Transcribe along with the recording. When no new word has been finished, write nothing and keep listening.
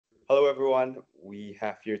Hello, everyone. We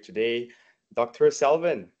have here today Dr.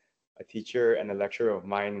 Selvan, a teacher and a lecturer of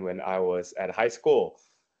mine when I was at high school.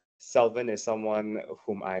 Selvan is someone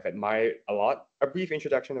whom I've admired a lot. A brief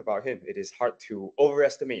introduction about him. It is hard to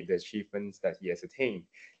overestimate the achievements that he has attained.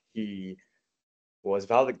 He was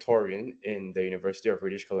valedictorian in the University of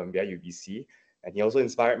British Columbia, UBC, and he also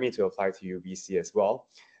inspired me to apply to UBC as well.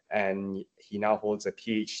 And he now holds a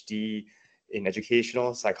PhD in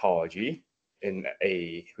educational psychology in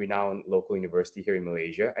a renowned local university here in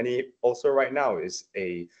Malaysia. And he also right now is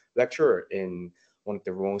a lecturer in one of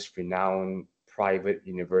the most renowned private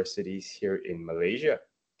universities here in Malaysia.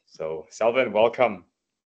 So, Selvan, welcome.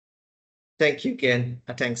 Thank you, Khian.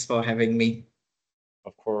 Thanks for having me.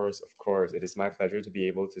 Of course, of course. It is my pleasure to be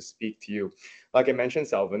able to speak to you. Like I mentioned,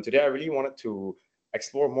 Selvan, today I really wanted to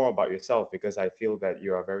explore more about yourself because I feel that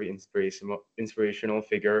you are a very inspirational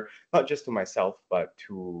figure, not just to myself, but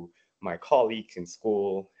to my colleagues in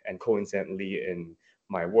school and coincidentally in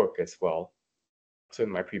my work as well. So in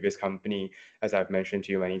my previous company, as I've mentioned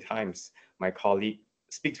to you many times, my colleague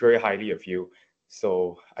speaks very highly of you.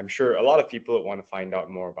 So I'm sure a lot of people want to find out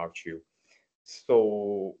more about you.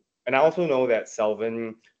 So, and I also know that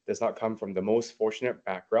Selvan does not come from the most fortunate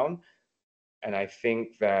background. And I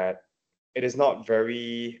think that it is not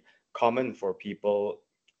very common for people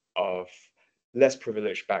of less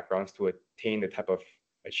privileged backgrounds to attain the type of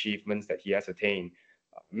achievements that he has attained.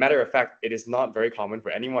 Matter of fact, it is not very common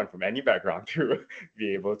for anyone from any background to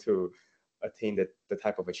be able to attain the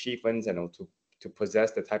type of achievements and also to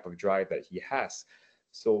possess the type of drive that he has.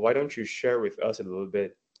 So why don't you share with us a little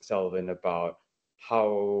bit, Selvan, about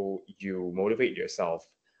how you motivate yourself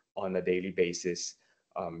on a daily basis?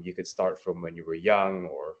 You could start from when you were young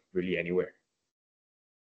or really anywhere.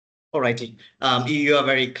 Alrighty. You are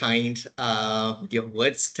very kind with your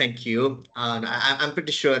words. Thank you. I'm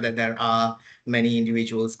pretty sure that there are many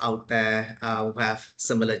individuals out there who have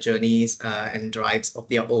similar journeys and drives of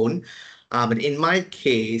their own. But in my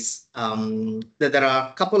case, there are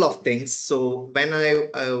a couple of things. So when I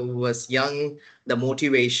was young, the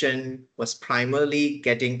motivation was primarily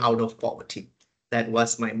getting out of poverty. That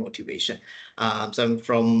was my motivation. So I'm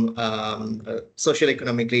from a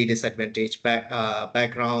socioeconomically disadvantaged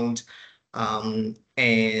background,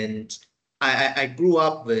 and I grew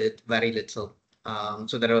up with very little.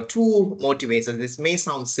 So there are two motivators. This may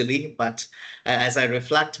sound silly, but as I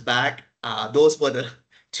reflect back, those were the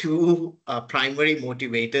two primary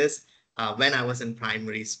motivators when I was in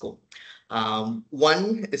primary school.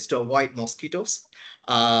 One is to avoid mosquitoes.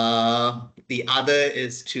 The other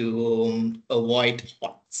is to avoid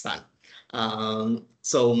hot sun.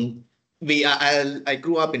 So I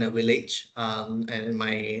grew up in a village, and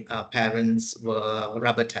my parents were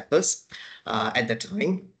rubber tappers at the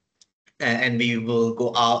time, and we will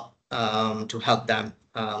go out to help them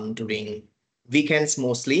during weekends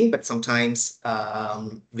mostly, but sometimes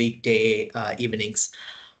weekday evenings.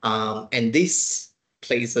 And these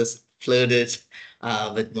places flooded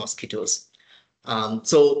with mosquitoes.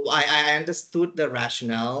 So I understood the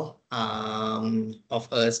rationale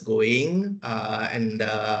of us going and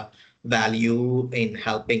the value in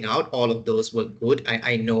helping out. All of those were good.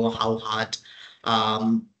 I know how hard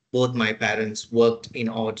both my parents worked in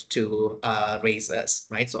order to raise us,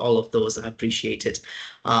 right? So all of those are appreciated.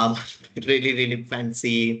 Um, really, really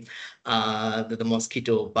fancy the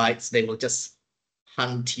mosquito bites. They will just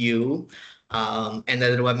hunt you. And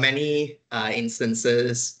there were many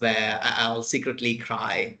instances where I'll secretly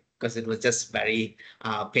cry because it was just very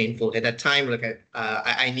painful. At that time, like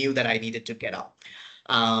I knew that I needed to get up.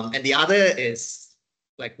 And the other is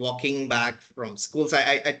like walking back from school. So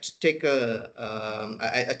I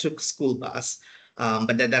took school bus,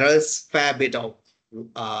 but there is fair bit of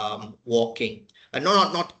walking.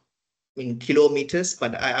 Not in kilometers,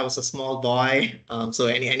 but I was a small boy, so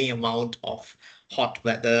any amount of hot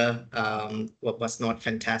weather was not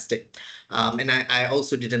fantastic. And I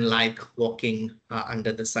also didn't like walking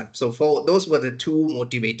under the sun. So for those were the two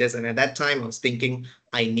motivators. And at that time, I was thinking,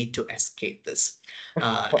 I need to escape this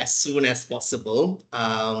as soon as possible.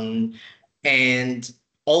 And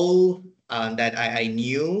all that I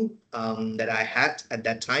knew that I had at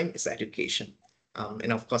that time is education.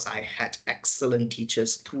 And of course, I had excellent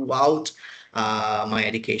teachers throughout my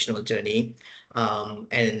educational journey.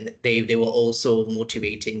 And they were also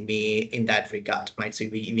motivating me in that regard, right? So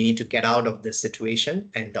we need to get out of this situation.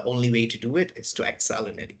 And the only way to do it is to excel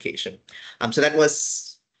in education. So that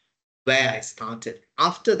was where I started.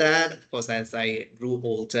 After that, of course, as I grew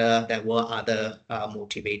older, there were other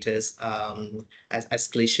motivators. As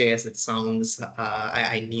cliche as it sounds,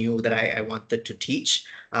 I knew that I wanted to teach,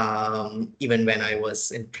 even when I was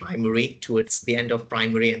in primary, towards the end of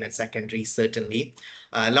primary and then secondary, certainly.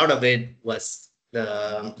 A lot of it was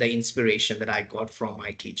the inspiration that I got from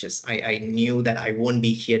my teachers. I knew that I won't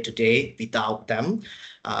be here today without them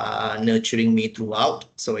nurturing me throughout.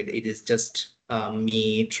 So it is just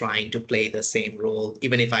me trying to play the same role.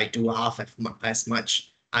 Even if I do half as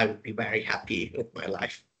much, I would be very happy with my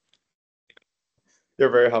life. You're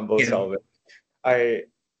very humble, Yeah. Selvan. I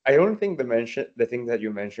I don't think the things that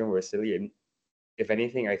you mentioned were silly. And if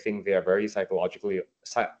anything, I think they are very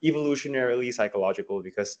evolutionarily psychological,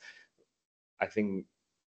 because I think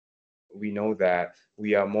we know that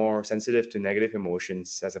we are more sensitive to negative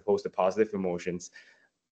emotions as opposed to positive emotions.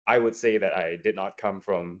 I would say that I did not come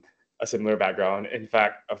from a similar background. In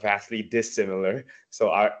fact, a vastly dissimilar. So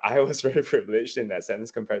I was very privileged in that sense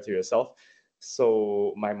compared to yourself.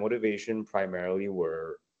 So my motivation primarily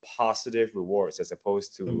were positive rewards as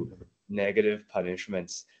opposed to Mhm. negative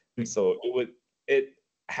punishments. So it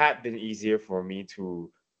had been easier for me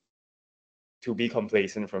to be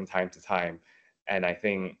complacent from time to time. And I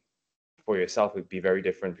think for yourself would be very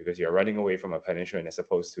different because you're running away from a punishment as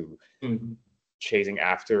opposed to Mhm. chasing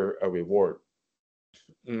after a reward.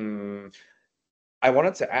 Mm, I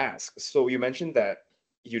wanted to ask, so you mentioned that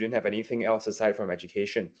you didn't have anything else aside from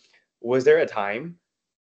education. Was there a time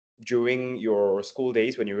during your school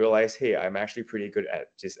days when you realized, hey, I'm actually pretty good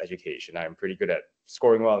at just education. I'm pretty good at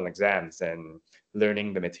scoring well in exams and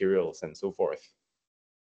learning the materials and so forth?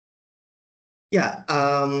 Yeah,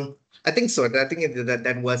 I think so. I think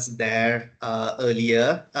that was there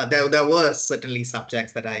earlier. There were certainly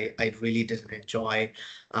subjects that I really didn't enjoy,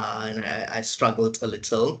 and I struggled a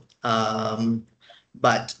little.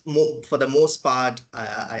 But for the most part,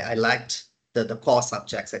 I liked the core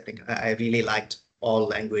subjects. I think I really liked all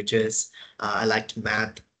languages. I liked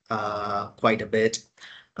math quite a bit,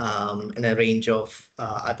 and a range of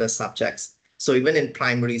other subjects. So even in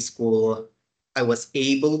primary school, I was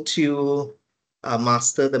able to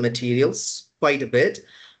master the materials quite a bit.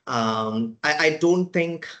 I don't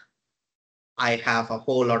think I have a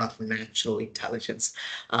whole lot of natural intelligence,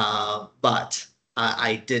 but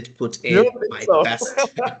I did put You in don't think my so? best.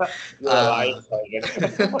 You're a lying uh, Simon.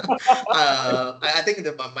 I think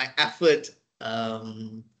that my effort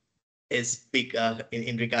is big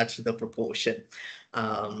in regards to the proportion.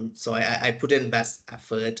 So I put in best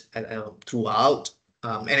effort throughout.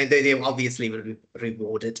 And they obviously will be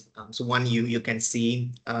rewarded. So one you can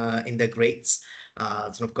see in the grades.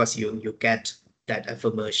 So of course you get that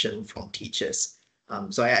affirmation from teachers.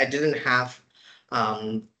 So I didn't have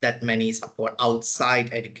that many support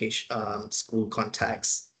outside education school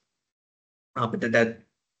context. But that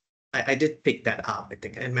I did pick that up, I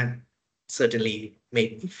think, and man, certainly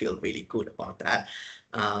made me feel really good about that.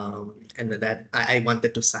 And that I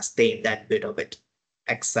wanted to sustain that bit of it,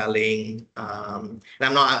 excelling. And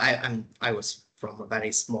I'm not, I was from a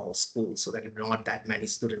very small school, so there are not that many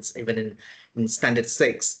students. Even in standard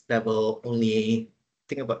six, there were only, I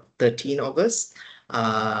think about 13 of us.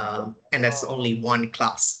 And that's Oh, only one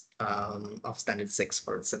class of standard six,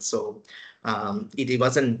 for instance. So it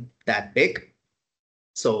wasn't that big.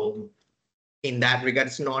 So in that regard,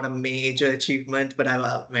 it's not a major achievement, but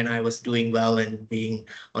when I was doing well and being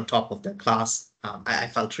on top of the class, I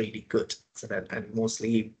felt really good. So that, and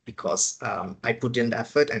mostly because I put in the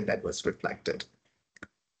effort and that was reflected.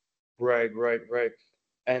 right, right, right.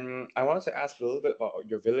 And I wanted to ask a little bit about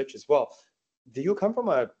your village as well. Do you come from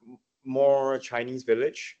a more Chinese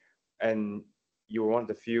village, and you were one of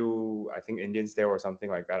the few, I think, Indians there or something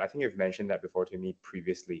like that? I think you've mentioned that before to me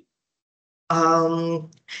previously. Um,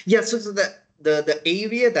 yeah, so the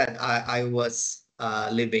area that I was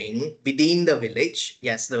living within the village,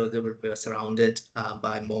 yes, we were surrounded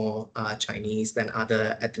by more Chinese than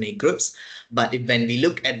other ethnic groups. But when we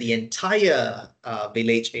look at the entire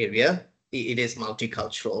village area, it is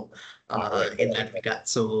multicultural Ah, right, in right. that regard.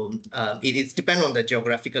 So it is depend on the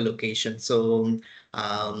geographical location. So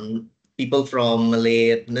people from Malay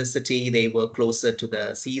ethnicity, they were closer to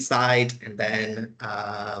the seaside, and then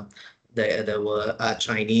there were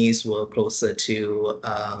Chinese were closer to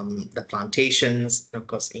the plantations. Of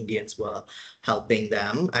course, Indians were helping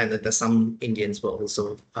them, and some Indians were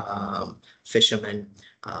also fishermen.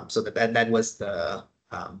 So that was the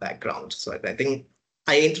background. So I think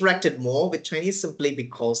I interacted more with Chinese simply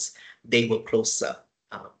because they were closer.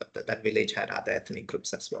 But that village had other ethnic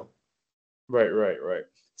groups as well. Right, right, right.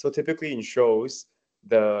 So typically in shows,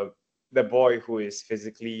 the boy who is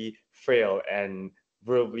physically frail and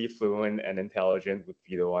verbally fluent and intelligent would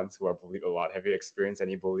be the ones who are bullied a lot. Have you experienced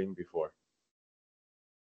any bullying before?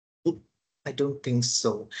 I don't think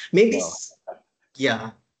so. Maybe, No.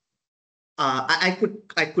 yeah. I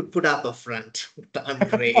could put up a front. I'm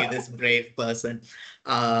brave, this brave person.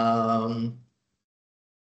 Um,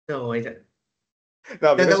 no, No, there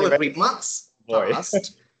because you were mentioned remarks boy.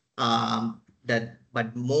 passed that,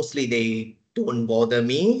 but mostly they don't bother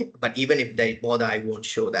me. But even if they bother, I won't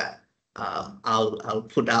show that. I'll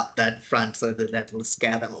put up that front so that will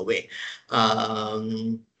scare them away.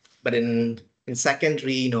 But in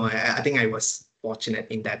secondary, I think I was fortunate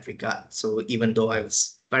in that regard. So even though I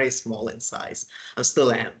was very small in size, I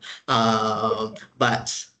still am.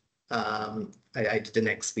 But I didn't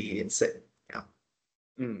experience it. Yeah.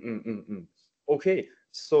 Mm, mm, mm, mm. Okay,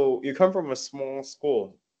 so you come from a small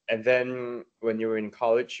school, and then when you were in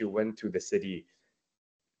college, you went to the city,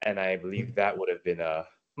 and I believe that would have been a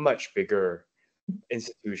much bigger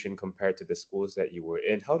institution compared to the schools that you were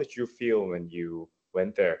in. How did you feel when you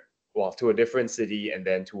went there? Well, to a different city and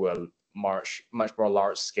then to a much more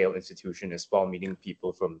large scale institution as well, meeting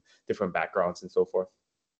people from different backgrounds and so forth.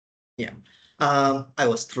 Yeah. I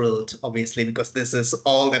was thrilled, obviously, because this is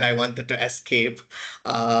all that I wanted to escape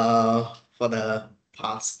for the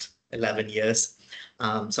past 11 years.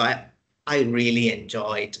 So I really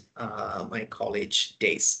enjoyed my college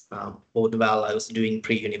days, both while I was doing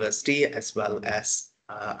pre-university as well as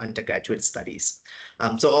undergraduate studies.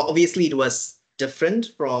 So obviously it was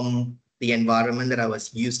different from the environment that I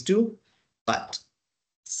was used to, but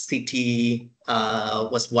city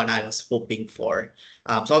was what I was hoping for.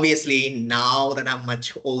 So obviously now that I'm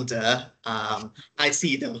much older, I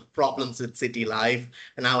see the problems with city life,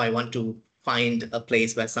 and now I want to find a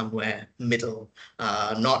place where somewhere middle,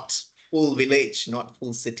 not full village, not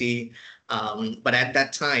full city. But at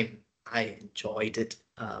that time, I enjoyed it,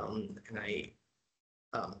 and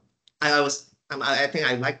um, I think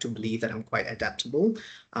I like to believe that I'm quite adaptable.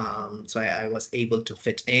 So I was able to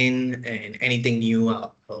fit in, and anything new,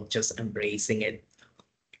 I'll just embracing it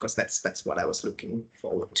because that's what I was looking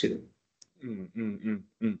forward to. Mm, mm, mm,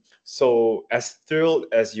 mm. So, as thrilled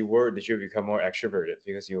as you were, did you become more extroverted?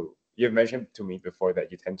 Because you've mentioned to me before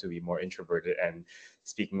that you tend to be more introverted and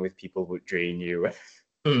speaking with people would drain you.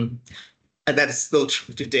 Mm. And that is still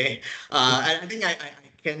true today. And I think I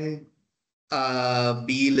can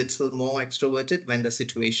be a little more extroverted when the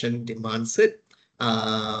situation demands it.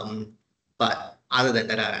 But other than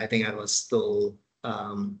that, I think I was still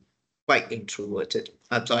quite introverted.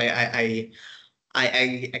 So I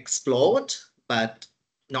explored, but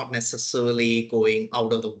not necessarily going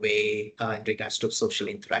out of the way in regards to social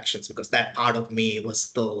interactions, because that part of me was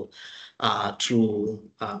still through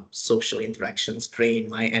social interactions drain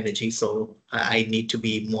my energy. So I need to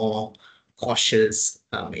be more cautious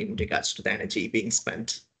in regards to the energy being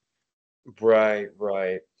spent. Right,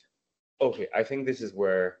 right. Okay, I think this is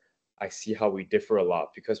where I see how we differ a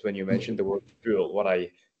lot because when you mentioned the word thrill,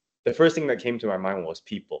 the first thing that came to my mind was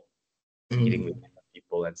people, meeting with Mm. different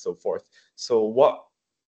people and so forth. So what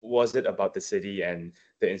was it about the city and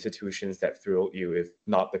the institutions that thrilled you, if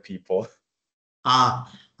not the people? I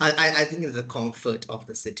think it's the comfort of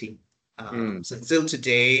the city. Mm, So still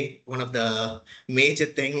today, one of the major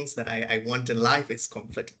things that I want in life is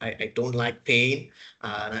comfort. I don't like pain.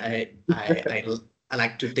 I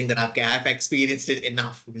like to think that I've experienced it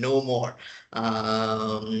enough, no more.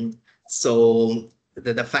 So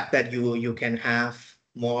the fact that you can have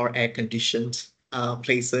more air conditioned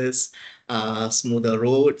places, smoother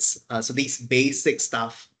roads. So these basic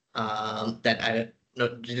stuff that I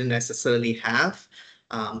didn't necessarily have.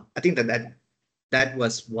 I think that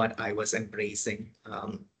was what I was embracing,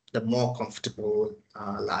 the more comfortable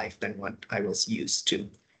life than what I was used to.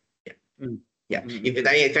 Yeah, mm, yeah. mm,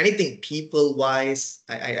 If anything, people wise,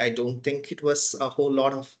 I don't think it was a whole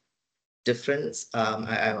lot of difference.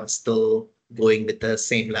 I was still going with the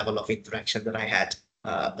same level of interaction that I had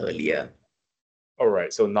earlier. All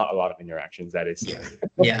right, so not a lot of interactions, that is. Yeah,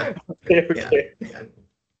 yeah, Okay, yeah, okay. yeah.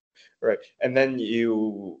 Right. And then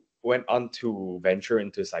you went on to venture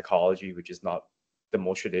into psychology, which is not the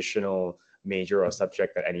most traditional major or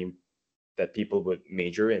subject that people would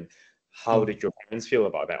major in. How Mm. did your parents feel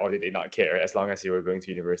about that? Or did they not care? As long as you were going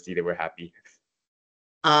to university, they were happy.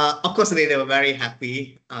 Of course, they were very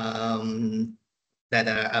happy that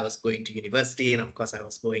I was going to university, and of course, I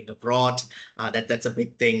was going abroad. That's a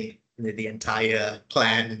big thing in the entire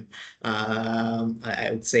plan, I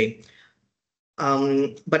would say.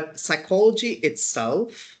 But psychology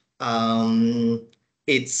itself,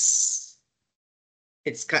 it's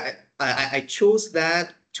it's kind. I chose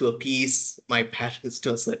that to appease my parents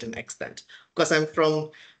to a certain extent. because I'm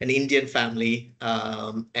from an Indian family,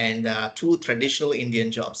 and two traditional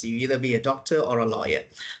Indian jobs. You either be a doctor or a lawyer.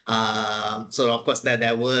 So of course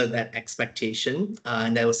there were that expectation,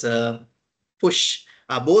 and there was a push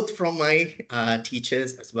both from my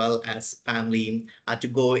teachers as well as family to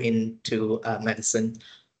go into medicine.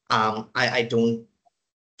 I don't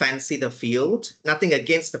fancy the field. Nothing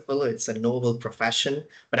against the field, it's a noble profession,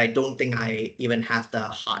 but I don't think I even have the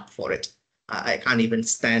heart for it. I can't even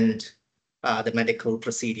stand the medical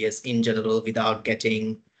procedures in general without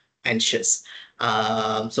getting anxious.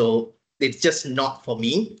 So it's just not for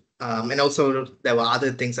me. And also, there were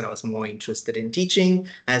other things that I was more interested in. Teaching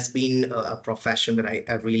has been a profession that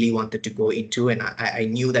I really wanted to go into, and I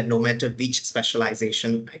knew that no matter which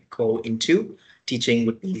specialization I go into, teaching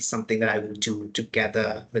would be something that I would do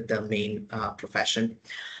together with the main profession.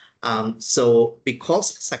 So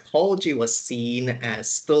because psychology was seen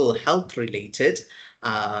as still health related,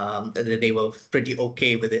 they were pretty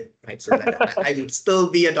okay with it, right? So that I would still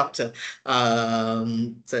be a doctor.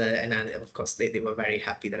 And of course, they were very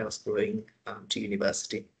happy that I was going to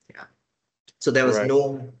university. Yeah. So there was Right.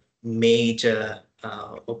 no major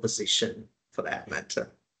opposition for that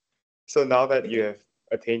matter. So now that you have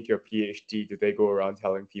attained your PhD, do they go around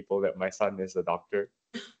telling people that my son is a doctor?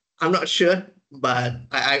 I'm not sure, but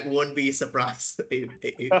I won't be surprised if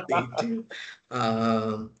they do.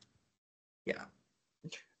 Um, yeah.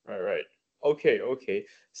 Right. Okay, okay.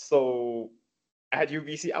 So at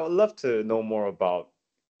UBC, I would love to know more about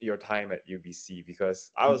your time at UBC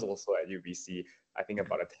because I was also at UBC, I think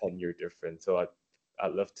about a 10-year difference. So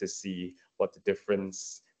I'd love to see what the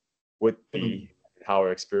difference would Mhm. be, how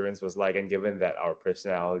our experience was like, and given that our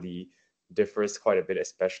personality differs quite a bit,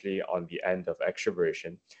 especially on the end of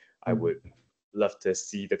extroversion, I would love to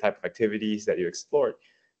see the type of activities that you explored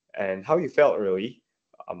and how you felt really.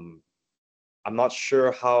 Um, I'm not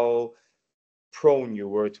sure how prone you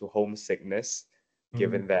were to homesickness, Mhm.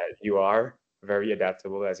 given that you are very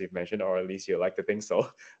adaptable, as you've mentioned, or at least you like to think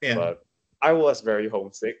so. Yeah. But I was very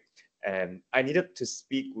homesick, and I needed to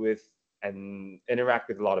speak with and interact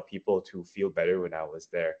with a lot of people to feel better when I was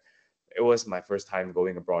there. It was my first time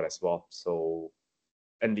going abroad as well, so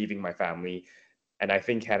and leaving my family. And I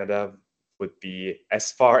think Canada would be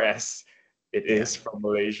as far as it Yeah. is from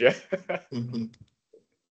Malaysia. Mhm.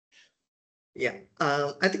 Yeah.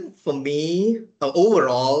 I think for me,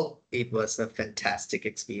 overall, it was a fantastic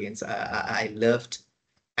experience. I loved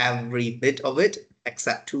every bit of it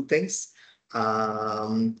except two things.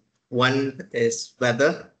 One is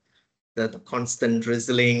weather. The constant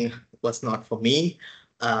drizzling was not for me.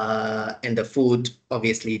 And the food,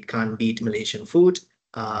 obviously, it can't beat Malaysian food.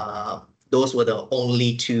 Those were the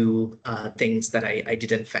only two things that I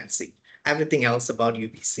didn't fancy. Everything else about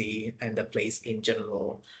UBC and the place in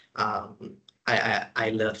general, I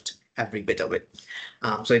loved every bit of it.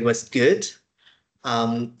 So it was good.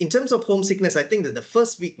 In terms of homesickness, I think that the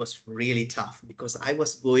first week was really tough because I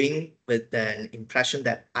was going with an impression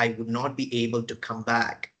that I would not be able to come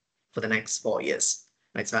back for the next 4 years.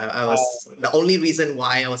 Right. So I was the only reason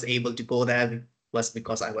why I was able to go there was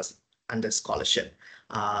because I was under scholarship.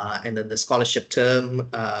 And then the scholarship term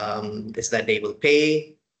is that they will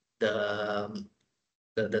pay the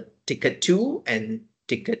the ticket to and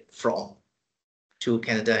ticket from to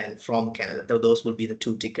Canada and from Canada. Those would be the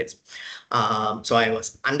two tickets. So I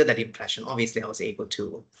was under that impression. Obviously, I was able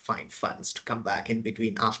to find funds to come back in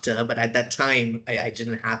between after, but at that time, I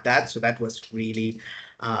didn't have that. So that was really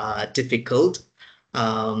difficult.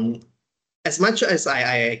 Um, as much as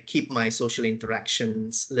I keep my social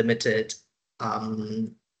interactions limited,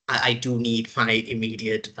 I do need my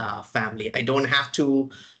immediate family. I don't have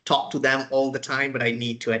to talk to them all the time, but I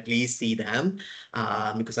need to at least see them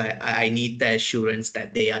because I need the assurance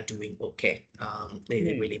that they are doing okay.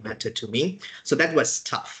 They really matter to me. So that was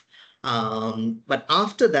tough. But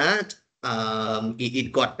after that,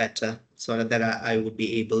 it got better so that I would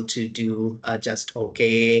be able to do just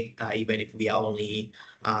okay, even if we are only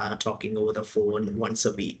talking over the phone once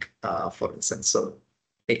a week, for instance. So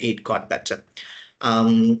it got better.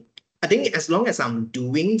 I think as long as I'm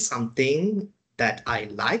doing something that I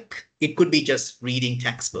like, it could be just reading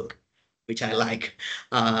textbook, which I like,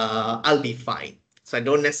 I'll be fine. So I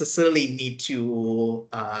don't necessarily need to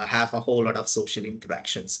have a whole lot of social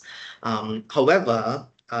interactions. However,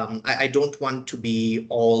 I don't want to be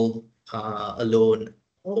all alone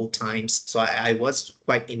all times. So I was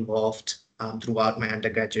quite involved throughout my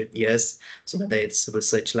undergraduate years. So whether it's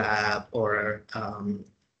research lab or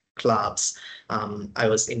clubs, I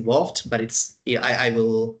was involved, but I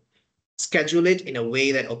will schedule it in a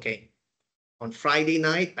way that, okay, on Friday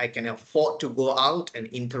night, I can afford to go out and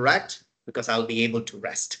interact because I'll be able to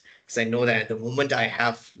rest. because I know that at the moment I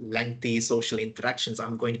have lengthy social interactions,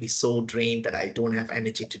 I'm going to be so drained that I don't have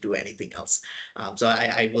energy to do anything else. So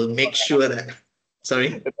I will make sure that,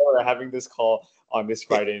 sorry? That's why we're having this call on this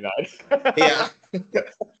Friday night. Yeah.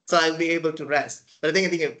 So I'll be able to rest. But I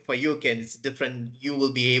think for you, Ken, it's different. You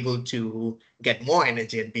will be able to get more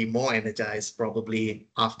energy and be more energized probably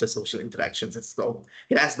after social interactions.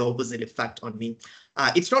 It has the opposite effect on me.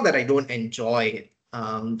 It's not that I don't enjoy it.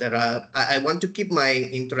 I want to keep my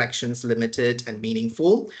interactions limited and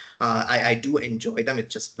meaningful. I do enjoy them.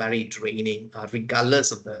 It's just very draining,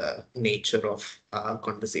 regardless of the nature of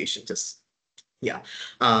conversation. Yeah.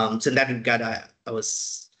 So in that regard, I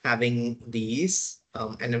was having these,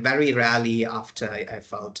 and very rarely after I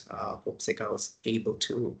felt homesick, I was able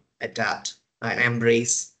to adapt and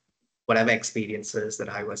embrace whatever experiences that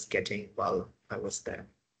I was getting while I was there.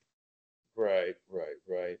 Right, right,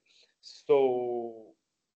 right. So,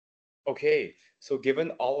 okay. So given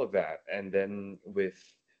all of that, and then with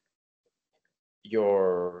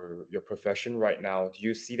your profession right now, do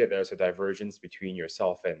you see that there's a divergence between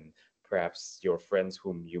yourself and perhaps your friends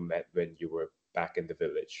whom you met when you were back in the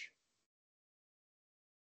village?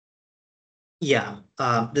 Yeah,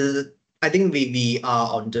 I think we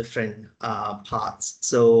are on different paths.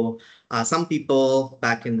 So some people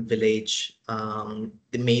back in the village,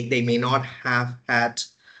 they may not have had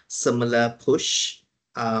similar push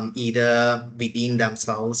either within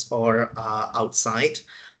themselves or outside.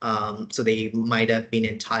 So they might have been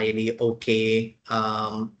entirely okay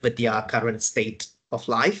with their current state of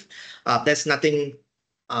life. There's nothing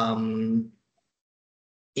um,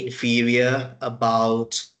 inferior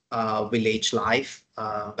about village life,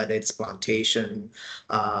 whether it's plantation,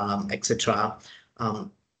 etc.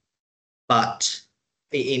 Um, but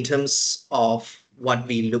in terms of what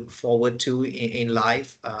we look forward to in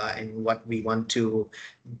life and what we want to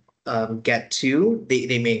get to,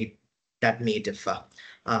 that may differ.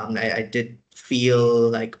 I did feel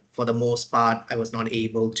like for the most part, I was not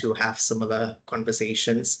able to have similar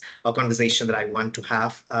conversations or conversation that I want to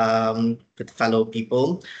have with fellow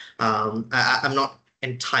people. I'm not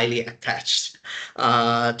entirely attached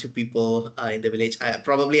to people in the village.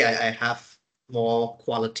 I have more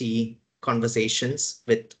quality conversations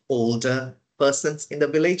with older persons in the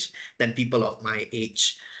village than people of my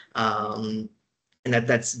age. Um, and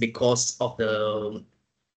that's because of the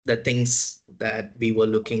things that we were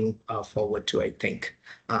looking forward to, I think.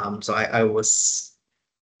 So I was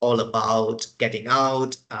all about getting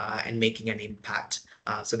out and making an impact.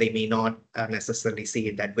 So they may not necessarily see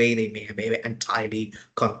it that way. They may be entirely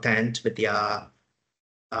content with their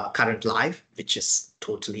current life, which is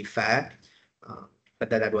totally fair. Uh,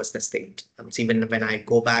 but that was the state. So even when I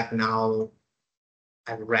go back now,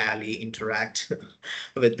 I rarely interact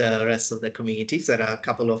with the rest of the communities. There are a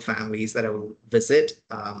couple of families that I will visit,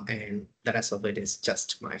 and the rest of it is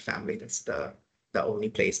just my family. That's the only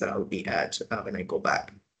place that I'll be at when I go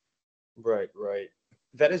back. Right, right.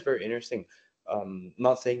 That is very interesting.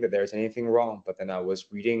 Not saying that there's anything wrong, but then I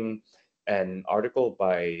was reading an article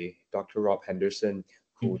by Dr. Rob Henderson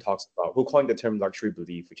who Mhm. talks about who coined the term luxury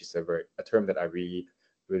belief, which is a term that I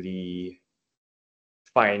really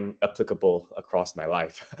find applicable across my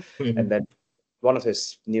life. And Mhm. then one of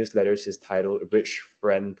his newsletters is titled Rich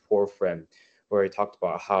Friend, Poor Friend, where he talked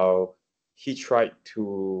about how he tried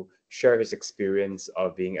to share his experience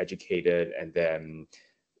of being educated and then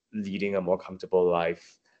leading a more comfortable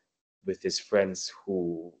life with his friends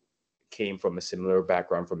who came from a similar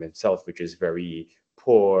background from himself, which is very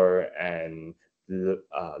poor and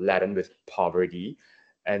laden with poverty.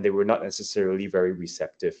 And they were not necessarily very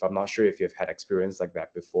receptive. I'm not sure if you've had experience like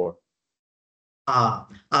that before.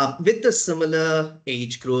 With the similar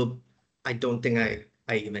age group, I don't think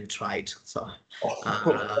I even tried. So, Oh,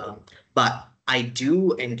 um, but I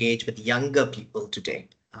do engage with younger people today.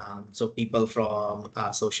 So people from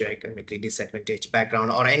socioeconomically disadvantaged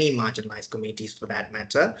background or any marginalized communities for that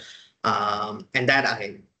matter. And that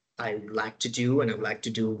I would like to do, and I would like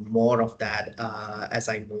to do more of that as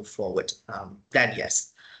I move forward. That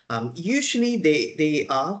yes. Usually they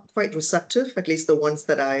are quite receptive, at least the ones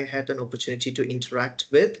that I had an opportunity to interact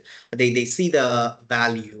with. They see the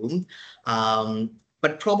value,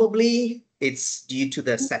 but probably it's due to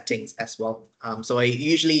the settings as well. So I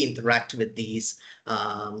usually interact with these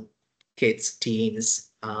kids,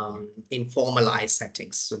 teens, in formalized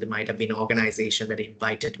settings. So there might have been an organization that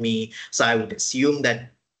invited me. So I would assume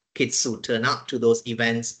that kids who turn up to those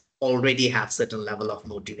events already have certain level of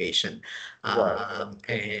motivation right.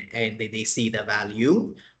 and they see the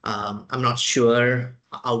value. I'm not sure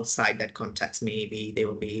outside that context, maybe they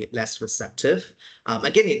will be less receptive.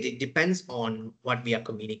 Again, it depends on what we are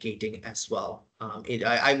communicating as well.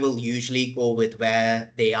 I will usually go with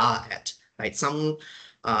where they are at, right? Some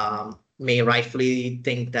may rightfully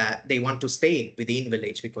think that they want to stay within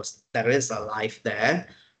village because there is a life there,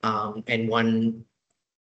 and one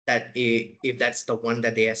that if that's the one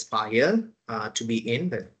that they aspire to be in,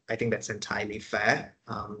 then I think that's entirely fair.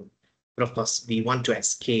 But of course, we want to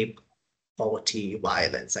escape poverty,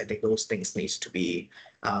 violence. I think those things needs to be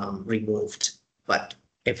removed. But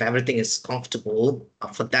if everything is comfortable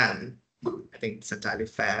for them, I think it's entirely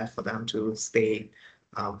fair for them to stay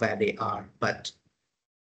where they are. But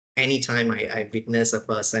anytime I witness a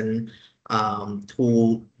person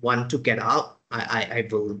who want to get out, I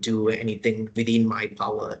will do anything within my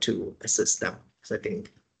power to assist them. So I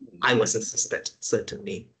think I was assisted,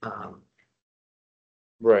 certainly.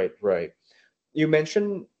 Right, right. You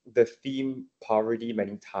mentioned the theme poverty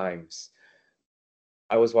many times.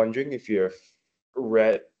 I was wondering if you've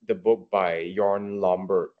read the book by Jorn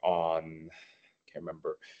Lomberg on, can't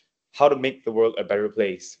remember, How to Make the World a Better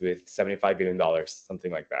Place with $75 billion,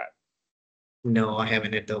 something like that. No, I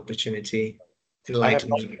haven't had the opportunity to I have enlighten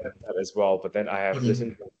not me. read that as well, but then I have Mhm.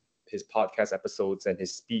 listened to his podcast episodes and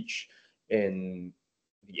his speech in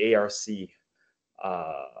the ARC,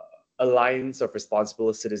 uh, Alliance of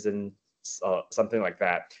Responsible Citizens, something like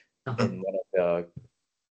that, Uh-huh. in one of the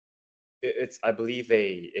it's I believe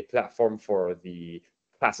a platform for the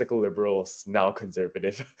classical liberals, now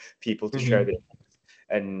conservative people to share their Mhm. views.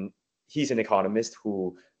 And he's an economist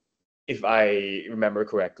who, if I remember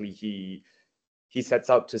correctly, he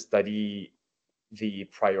sets out to study the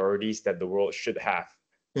priorities that the world should have,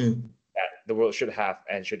 Mm.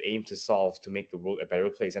 and should aim to solve to make the world a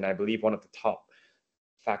better place. And I believe one of the top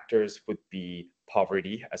factors would be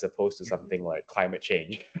poverty as opposed to something like climate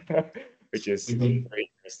change, which is Mhm.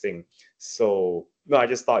 very interesting. So, no, I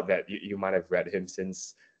just thought that you might have read him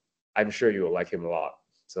since I'm sure you will like him a lot.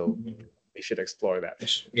 So, Mhm. we should explore that.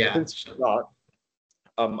 But Yeah, since sure. not,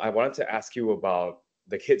 I wanted to ask you about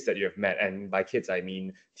the kids that you have met. And by kids, I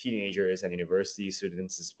mean teenagers and university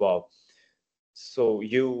students as well. So,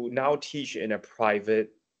 you now teach in a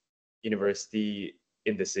private university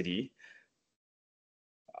in the city,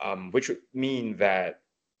 which would mean that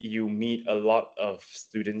you meet a lot of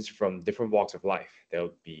students from different walks of life.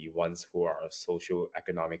 There'll be ones who are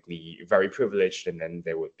socio-economically very privileged, and then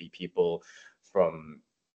there would be people from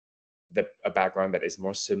a background that is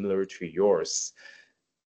more similar to yours.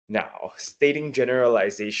 Now, stating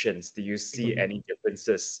generalizations, do you see Mhm. any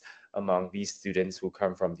differences among these students who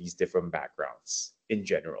come from these different backgrounds in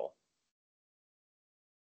general?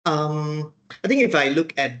 I think if I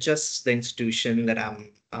look at just the institution that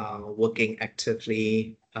I'm working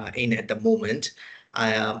actively in at the moment,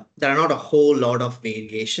 there are not a whole lot of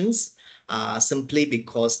variations, simply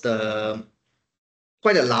because the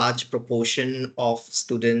quite a large proportion of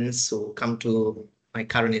students who come to my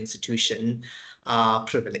current institution are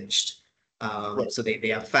privileged. Right. So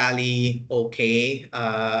they are fairly okay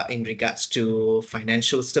in regards to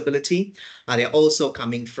financial stability. They're also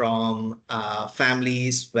coming from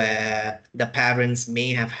families where the parents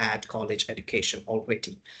may have had college education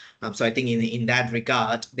already. So I think in that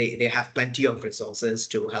regard, they have plenty of resources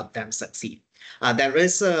to help them succeed. There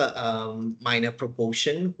is a minor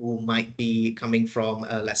proportion who might be coming from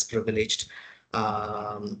less privileged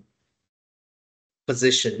um,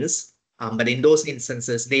 positions, but in those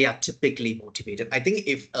instances, they are typically motivated. I think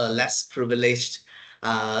if a less privileged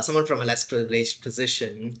someone from a less privileged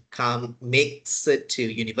position makes it to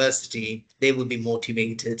university, they will be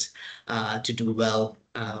motivated to do well.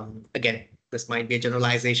 Again, this might be a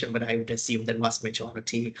generalization, but I would assume the vast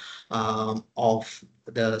majority of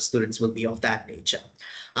the students will be of that nature.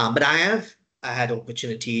 But I had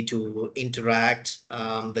opportunity to interact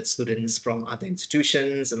with students from other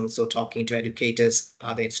institutions and also talking to educators,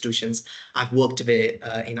 other institutions. I've worked with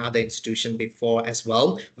in other institutions before as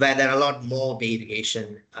well, where there are a lot more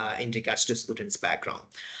variation in regards to students' background.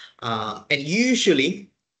 And usually,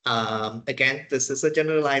 again, this is a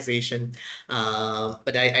generalization,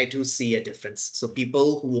 but I do see a difference. So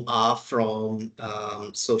people who are from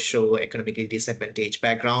socio-economically disadvantaged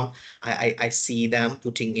background, I see them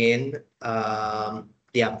putting in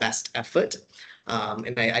their best effort.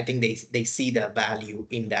 And I think they see the value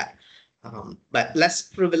in that. But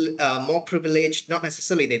more privileged, not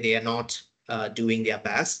necessarily that they are not doing their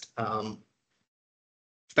best.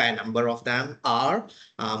 Fair number of them are,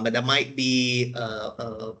 but there might be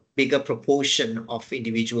a bigger proportion of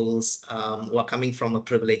individuals who are coming from a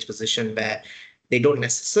privileged position where they don't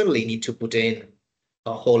necessarily need to put in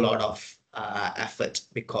a whole lot of effort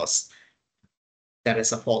because there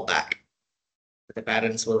is a fallback. The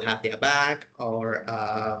parents will have their back, or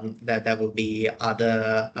that there will be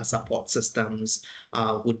other support systems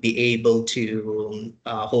would be able to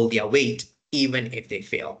hold their weight even if they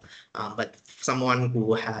fail. But someone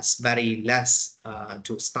who has very less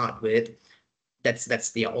to start with, that's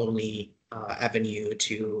their only avenue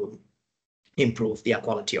to improve their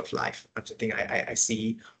quality of life. I think I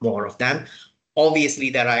see more of them. Obviously,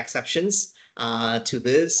 there are exceptions to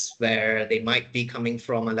this where they might be coming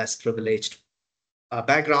from a less privileged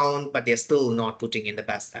background, but they're still not putting in the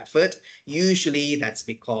best effort. Usually that's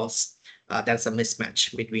because there's a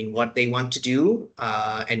mismatch between what they want to do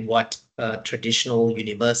and what a traditional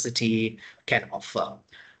university can offer.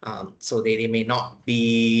 So they may not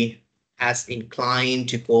be as inclined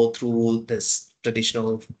to go through this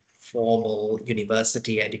traditional formal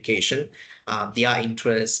university education. Their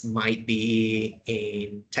interests might be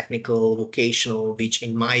in technical, vocational, which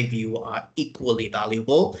in my view are equally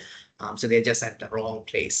valuable. So they're just at the wrong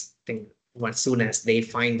place. I think as soon as they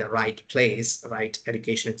find the right place, right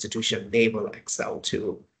education institution, they will excel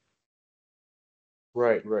too.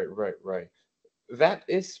 Right, right, right, right. That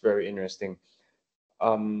is very interesting.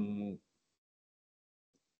 Um,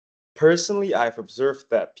 Personally, I've observed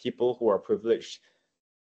that people who are privileged,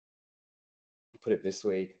 put it this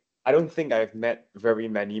way, I don't think I've met very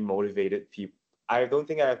many motivated people. I don't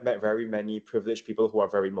think I've met very many privileged people who are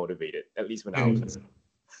very motivated, at least when I was in Mhm. school.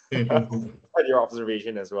 Mhm. And your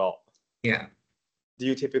observation as well. Yeah, Do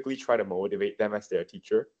you typically try to motivate them as their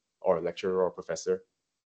teacher or lecturer or professor?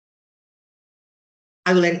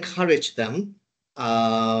 I will encourage them,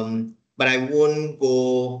 but I won't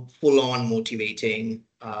go full on motivating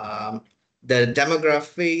the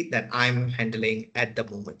demography that I'm handling at the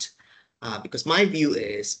moment. Because my view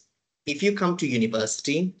is if you come to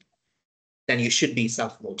university, then you should be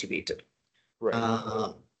self-motivated. Right.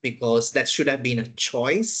 uh, because that should have been a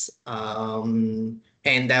choice. And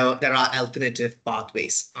there are alternative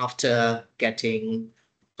pathways after getting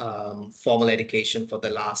formal education for the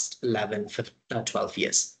last 11, 12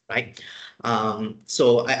 years, right?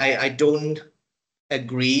 So I don't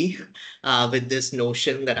agree with this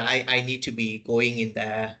notion that I need to be going in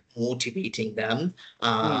there motivating them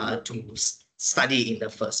Mm, to study in the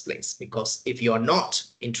first place. Because if you're not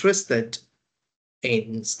interested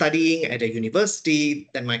in studying at a university,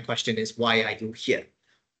 then my question is, why are you here?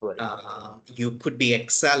 right. You could be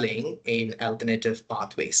excelling in alternative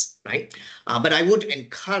pathways, right? But I would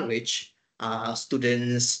encourage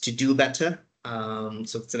students to do better.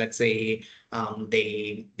 So let's say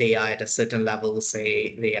they are at a certain level,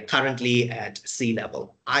 say they are currently at C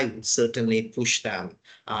level. I would certainly push them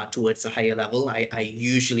towards a higher level. I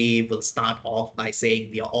usually will start off by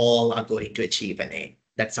saying we all are going to achieve an A.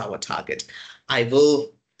 That's our target. I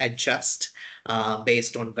will adjust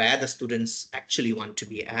based on where the students actually want to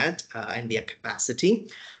be at and their capacity.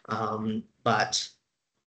 But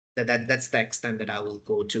that's the extent that I will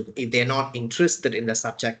go to. If they're not interested in the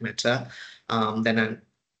subject matter,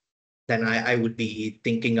 then I would be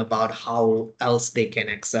thinking about how else they can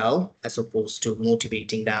excel as opposed to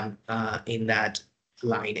motivating them in that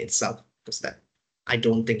line itself, because that I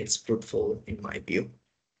don't think it's fruitful in my view.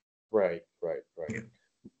 Right, right, right. Yeah.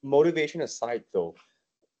 Motivation aside, though,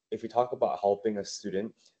 if we talk about helping a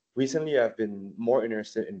student, recently I've been more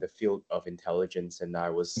interested in the field of intelligence, and I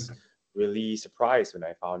was really surprised when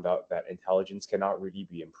I found out that intelligence cannot really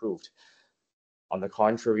be improved. On the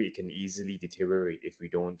contrary, it can easily deteriorate if we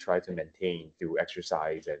don't try to maintain through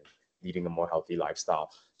exercise and leading a more healthy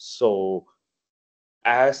lifestyle. So,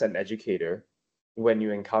 as an educator, when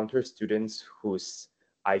you encounter students whose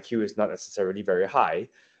IQ is not necessarily very high,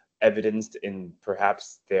 evidenced in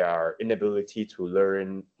perhaps their inability to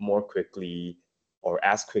learn more quickly or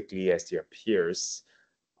as quickly as their peers,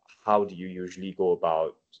 how do you usually go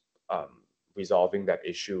about resolving that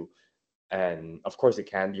issue? And of course, it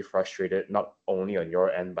can be frustrated not only on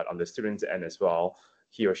your end, but on the student's end as well.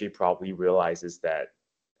 He or she probably realizes that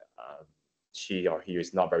um, she or he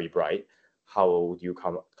is not very bright. How do you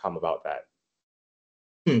come about that?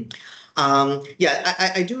 Hmm. Yeah,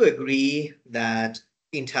 I do agree that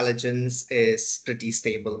intelligence is pretty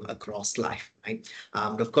stable across life, right?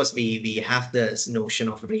 Of course, we have this notion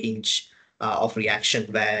of range of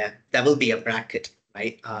reaction where there will be a bracket,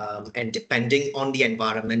 right? And depending on the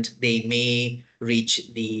environment, they may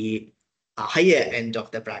reach the higher end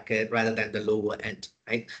of the bracket rather than the lower end,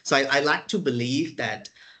 right? So I like to believe that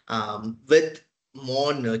with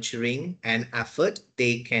more nurturing and effort,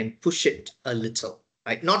 they can push it a little,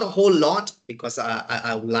 right? Not a whole lot, because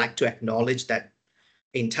I would like to acknowledge that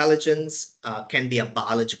intelligence can be a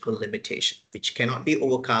biological limitation, which cannot be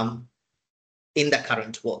overcome in the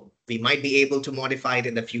current world. We might be able to modify it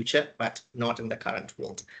in the future, but not in the current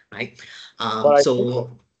world, right? But I think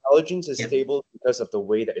So intelligence is yeah, stable because of the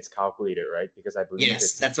way that it's calculated, right? Because I believe yes,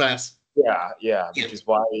 it's, that's what I was. yeah, Yeah. which is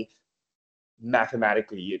why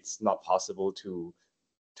mathematically it's not possible to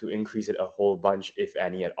increase it a whole bunch, if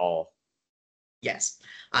any at all. Yes,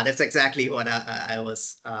 that's exactly what I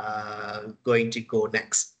was going to go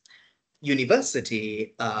next.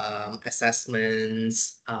 University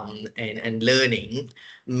assessments and learning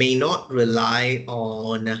may not rely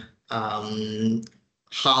on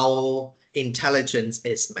how intelligence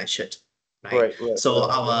is measured, right? Right, right, So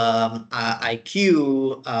right. our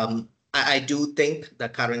IQ, I do think the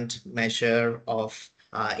current measure of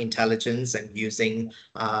intelligence and using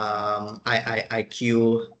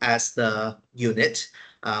IQ as the unit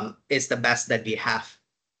is the best that we have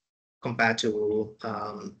compared to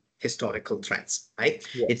historical trends, right?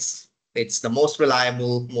 Yeah, It's the most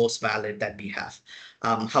reliable, most valid that we have.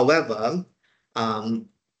 However, um,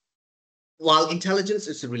 while intelligence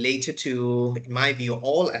is related to, in my view,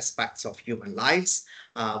 all aspects of human lives,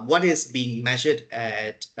 what is being measured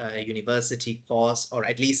at a university course, or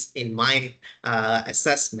at least in my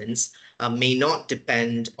assessments, may not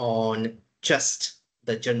depend on just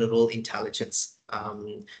the general intelligence.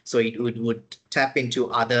 So it would tap into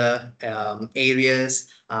other areas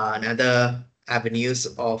and other avenues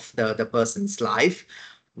of the person's life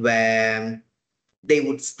where they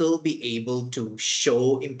would still be able to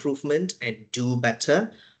show improvement and do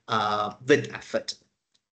better with effort.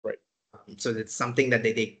 right. So it's something that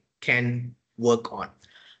they can work on.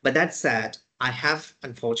 But that said, I have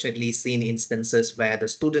unfortunately seen instances where the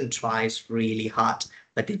student tries really hard,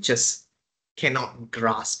 but they just cannot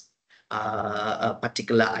grasp a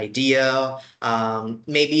particular idea.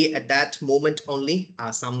 Maybe at that moment only,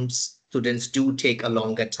 some students do take a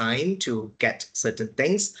longer time to get certain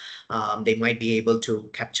things. They might be able to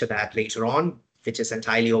capture that later on, which is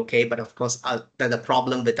entirely okay. But of course, the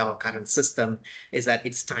problem with our current system is that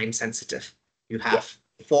it's time sensitive. You Yeah, have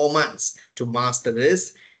 4 months to master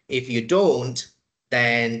this. If you don't,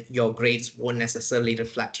 then your grades won't necessarily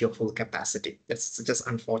reflect your full capacity. That's just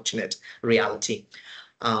unfortunate reality.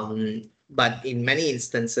 But in many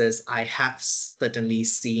instances, I have certainly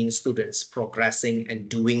seen students progressing and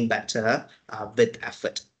doing better with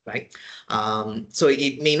effort, right? So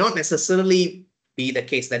it may not necessarily be the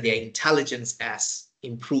case that their intelligence has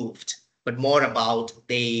improved, but more about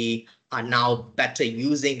they are now better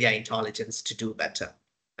using their intelligence to do better,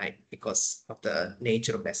 right? Because of the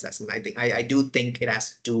nature of the assessment. I do think it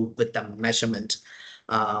has to do with the measurement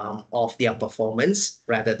of their performance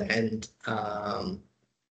rather than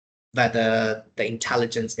whether the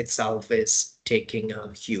intelligence itself is taking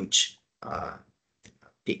a huge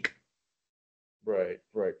peak. right,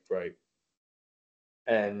 right, right.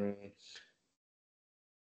 And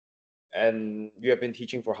you have been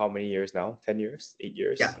teaching for how many years now? 10 years? 8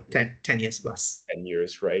 Yeah, years? 10 years plus. 10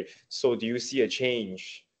 years, right? So do you see a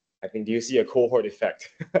change? I think, do you see a cohort effect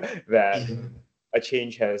that Mhm. a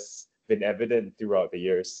change has been evident throughout the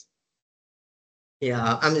years?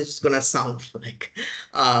 Yeah, I'm just gonna sound like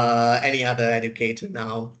any other educator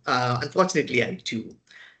now. Unfortunately, I do.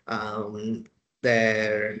 Um,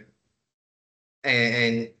 there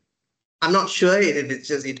and I'm not sure if it's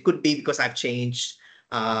just it could be because I've changed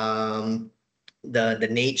um, the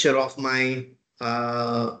nature of my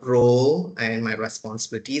role and my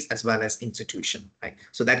responsibilities as well as institution, right?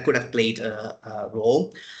 So that could have played a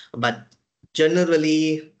role, but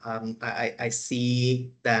generally, I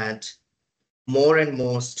see that more and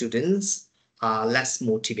more students are less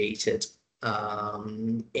motivated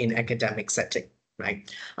in academic setting, right?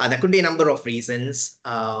 There could be a number of reasons.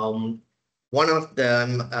 One of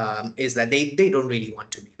them is that they don't really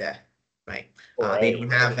want to be there, right? All They right.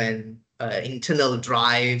 don't have an internal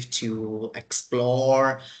drive to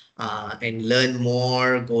explore and learn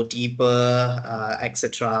more, go deeper,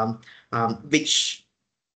 etc., which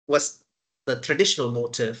was the traditional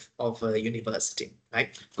motive of a university,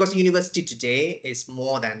 right? Of course, university today is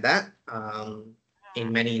more than that.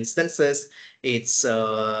 In many instances, it's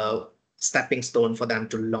a stepping stone for them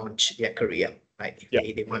to launch their career, right? If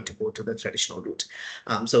Yeah. they want to go to the traditional route.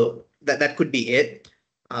 So that could be it.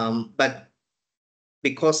 But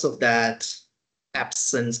because of that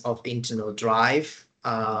absence of internal drive,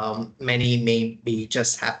 many may be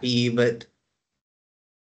just happy with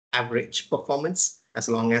average performance. As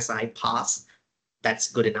long as I pass,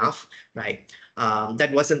 that's good enough, right?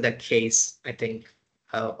 That wasn't the case, I think,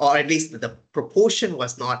 or at least the proportion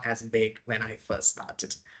was not as big when I first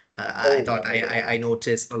started. I Oh, thought I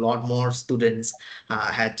noticed a lot more students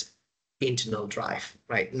had internal drive,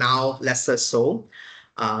 right? Now, lesser so.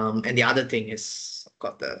 And the other thing is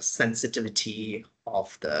got the sensitivity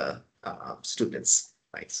of the students,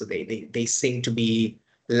 right? So they seem to be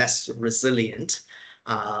less resilient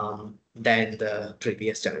than the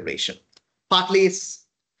previous generation. Partly it's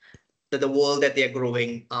the world that they're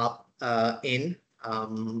growing up in,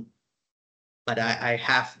 but I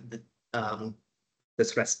have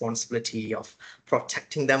this responsibility of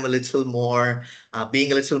protecting them a little more,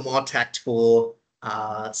 being a little more tactful,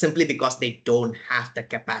 simply because they don't have the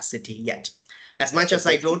capacity yet. As much as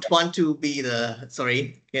I don't want to be the,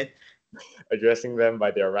 sorry, yeah. Addressing them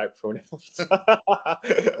by their right pronouns.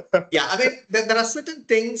 Yeah, I mean, there are certain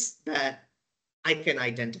things that I can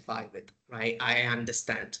identify with, right? I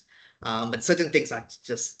understand. But certain things are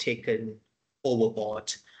just taken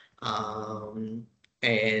overboard. And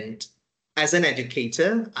as an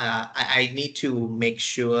educator, I need to make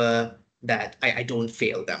sure that I don't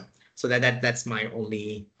fail them. So that's my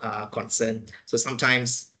only concern. So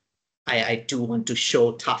sometimes I do want to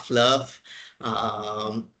show tough love,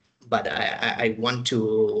 but I want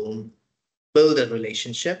to build a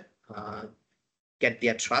relationship, get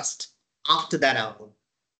their trust. After that,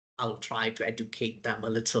 I'll try to educate them a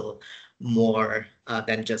little more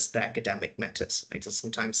than just the academic matters. Right? So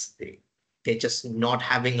sometimes they're just not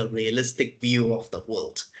having a realistic view of the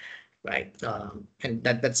world, right? And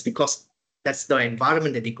that's because that's the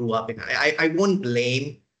environment that they grew up in. I won't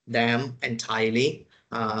blame them entirely,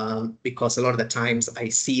 because a lot of the times I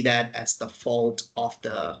see that as the fault of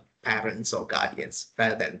the parents or guardians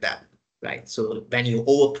rather than them, right? So when you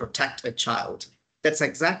overprotect a child, that's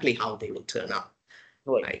exactly how they will turn out,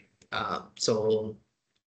 right? So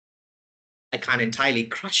I can't entirely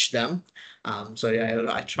crush them. So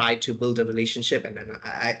I try to build a relationship, and then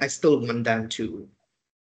I still want them to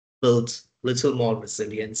build little more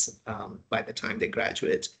resilience by the time they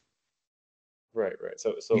graduate. Right.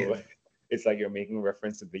 So Yeah. it's like you're making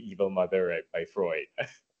reference to the evil mother, right, by Freud. the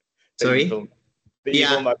Sorry? evil the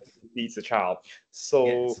evil Yeah. mother who feeds the child. So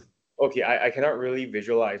Yes. okay, I cannot really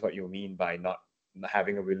visualize what you mean by not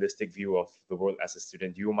having a realistic view of the world as a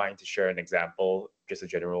student. Do you mind to share an example, just a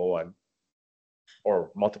general one,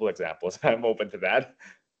 or multiple examples? I'm open to that.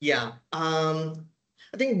 Yeah.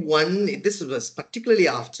 I think this was particularly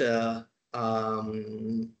after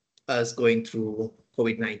us going through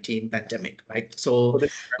COVID-19 pandemic, right? So So,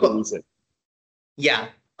 this is very recent. yeah,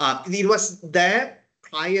 it was there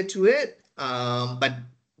prior to it, but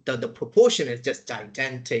the proportion is just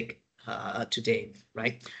gigantic today,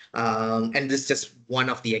 right? And this is just one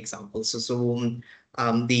of the examples. So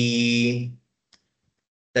the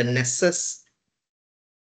necess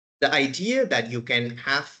the idea that you can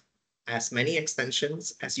have as many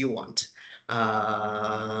extensions as you want.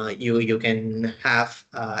 You can have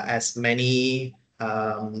as many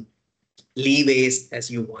leeways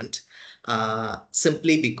as you want,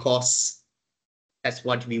 simply because that's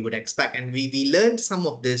what we would expect. And we learned some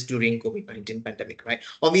of this during COVID-19 pandemic, right?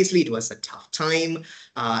 Obviously, it was a tough time,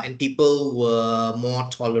 and people were more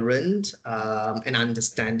tolerant and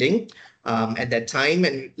understanding at that time.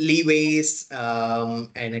 And leeways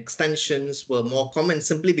and extensions were more common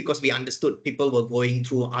simply because we understood people were going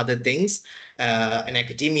through other things, and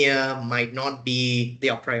academia might not be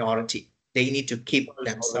their priority. They need to keep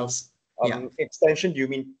Sorry. themselves. Yeah. Extension, do you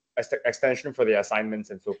mean extension for the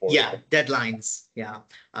assignments and so forth? Yeah, deadlines. Yeah.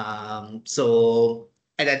 So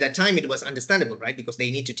and at that time, it was understandable, right? Because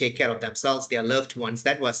they need to take care of themselves, their loved ones.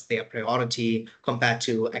 That was their priority compared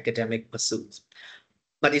to academic pursuits.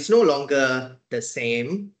 But it's no longer the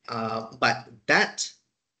same. But that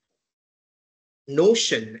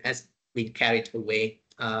notion has been carried away.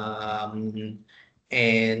 And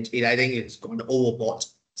I think it's gone overboard.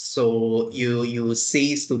 So you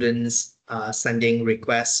see students sending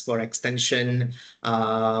requests for extension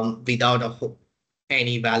without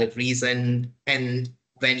any valid reason. And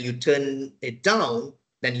when you turn it down,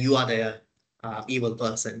 then you are the evil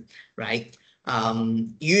person, right?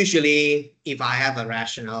 Usually, if I have a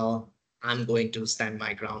rationale, I'm going to stand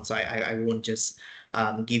my ground. So I won't just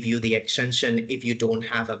give you the extension if you don't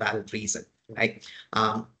have a valid reason, right?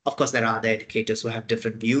 Of course, there are other educators who have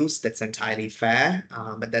different views. That's entirely fair,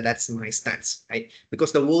 but that's my stance, right?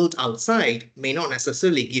 Because the world outside may not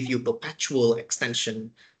necessarily give you perpetual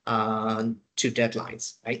extension to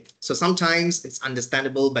deadlines, right? So sometimes it's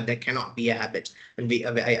understandable, but there cannot be a habit. And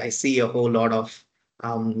I see a whole lot of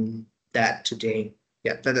that today.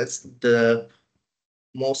 Yeah, that's the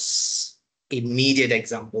most immediate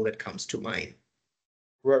example that comes to mind.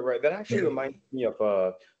 Right. That actually Yeah. reminds me of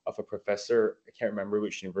a professor. I can't remember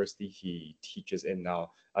which university he teaches in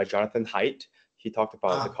now. Jonathan Haidt. He talked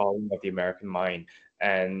about the Ah, calling of the American mind,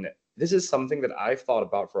 and this is something that I've thought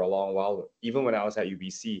about for a long while, even when I was at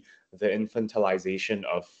UBC, the infantilization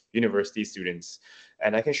of university students.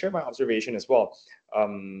 And I can share my observation as well.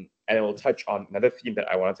 And it will touch on another theme that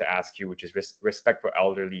I wanted to ask you, which is respect for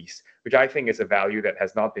elderlies, which I think is a value that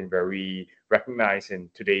has not been very recognized in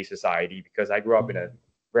today's society, because I grew up in a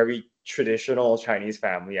very traditional Chinese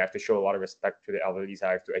family. I have to show a lot of respect to the elderlies.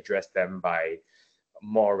 I have to address them by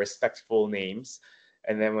more respectful names.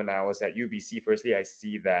 And then when I was at UBC, firstly, I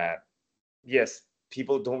see that, yes,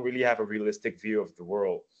 people don't really have a realistic view of the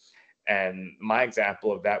world. And my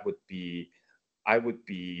example of that would be, I would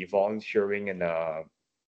be volunteering in a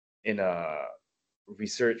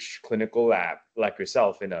research clinical lab, like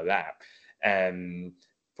yourself in a lab. And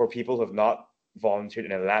for people who have not volunteered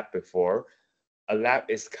in a lab before, a lab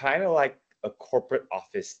is kind of like a corporate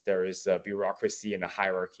office. There is a bureaucracy and a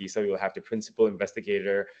hierarchy. So you'll have the principal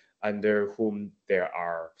investigator, under whom there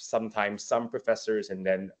are sometimes some professors, and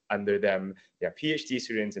then under them there are PhD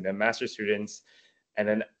students and then master students, and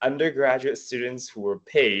then undergraduate students who were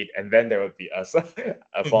paid, and then there would be us,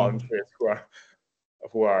 volunteers who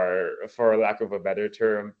are, for lack of a better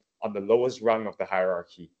term, on the lowest rung of the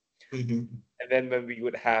hierarchy. And then when we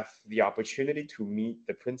would have the opportunity to meet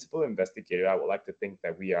the principal investigator, I would like to think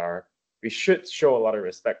that we should show a lot of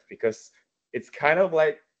respect, because it's kind of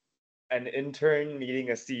like an intern meeting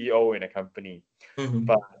a CEO in a company.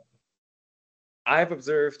 But I've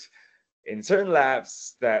observed in certain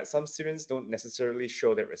labs that some students don't necessarily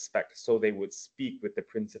show their respect. So they would speak with the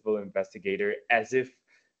principal investigator as if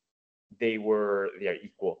they were their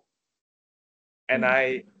equal. And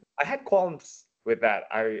I had qualms with that.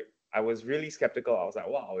 I was really skeptical. I was like,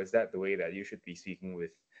 wow, is that the way that you should be speaking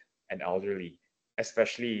with an elderly,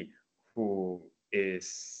 especially who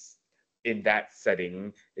is in that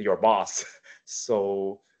setting, your boss?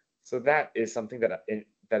 So that is something that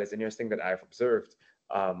is interesting that I've observed.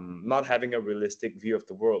 Not having a realistic view of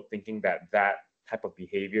the world, thinking that that type of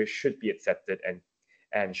behavior should be accepted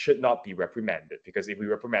and should not be reprimanded, because if we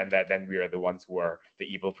reprimand that, then we are the ones who are the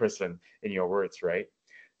evil person, in your words, right?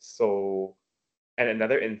 So, and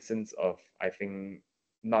another instance of, I think,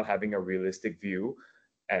 not having a realistic view,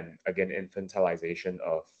 and again infantilization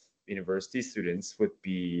of university students, would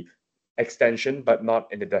be extension, but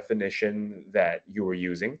not in the definition that you were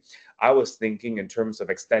using. I was thinking in terms of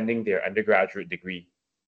extending their undergraduate degree.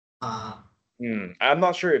 I'm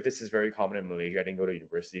not sure if this is very common in Malaysia. I didn't go to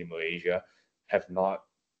university in Malaysia, have not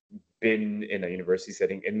been in a university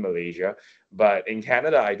setting in Malaysia, but in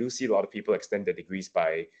Canada, I do see a lot of people extend their degrees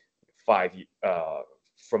by five,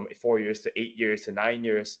 from 4 years to 8 years to 9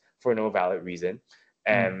 years for no valid reason,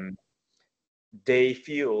 and they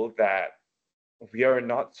feel that we are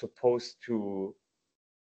not supposed to.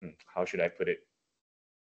 How should I put it?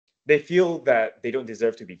 They feel that they don't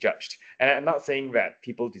deserve to be judged. And I'm not saying that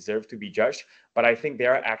people deserve to be judged, but I think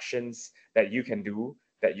there are actions that you can do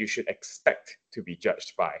that you should expect to be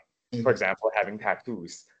judged by. For example, having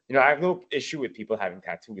tattoos. I have no issue with people having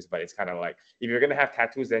tattoos, but it's kind of like, if you're going to have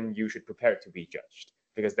tattoos, then you should prepare to be judged,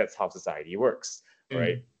 because that's how society works,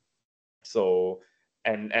 right? So,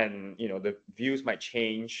 and the views might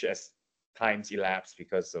change as times elapse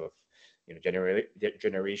because of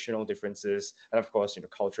generational differences, and of course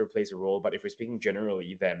culture plays a role. But if we're speaking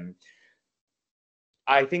generally, then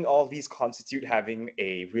I think all these constitute having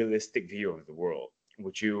a realistic view of the world.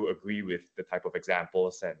 Would you agree with the type of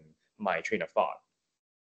examples and my train of thought?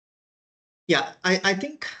 Yeah, I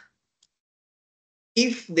think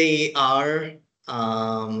if they are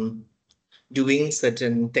doing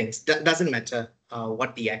certain things, that doesn't matter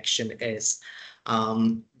what the action is,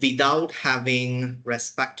 without having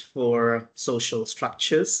respect for social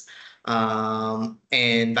structures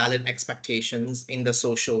and valid expectations in the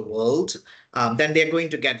social world, then they're going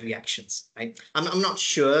to get reactions, right? I'm not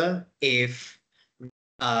sure if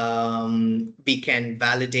we can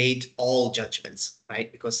validate all judgments,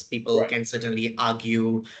 right? Because people can certainly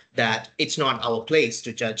argue that it's not our place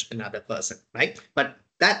to judge another person, right? But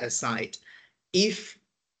that aside, if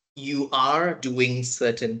you are doing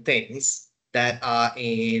certain things that are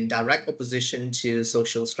in direct opposition to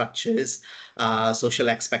social structures, social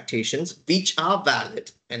expectations, which are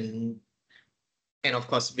valid, and of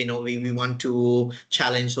course, we want to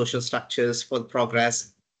challenge social structures for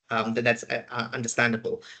progress. That's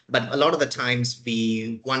understandable. But a lot of the times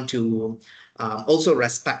we want to also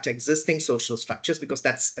respect existing social structures, because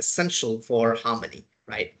that's essential for harmony,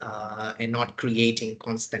 right? And not creating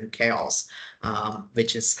constant chaos,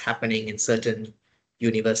 which is happening in certain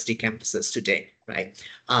university campuses today, right?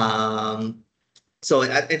 So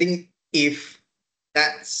I think if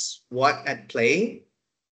that's what at play,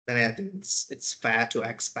 then I think it's fair to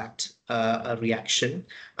expect a reaction.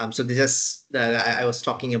 So I was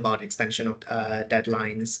talking about extension of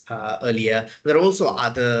deadlines earlier. There are also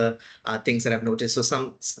other things that I've noticed. So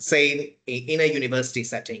some say in a university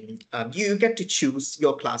setting, you get to choose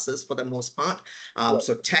your classes for the most part.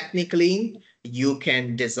 So technically, you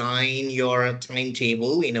can design your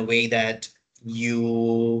timetable in a way that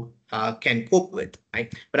you can cope with,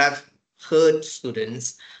 right? But I've heard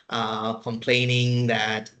students complaining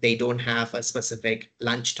that they don't have a specific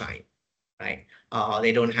lunchtime, right?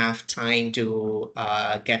 They don't have time to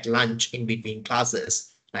get lunch in between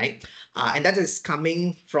classes, right? And that is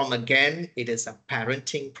coming from, again, it is a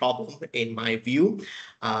parenting problem in my view,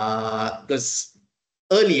 because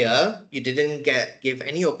earlier you didn't give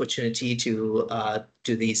any opportunity to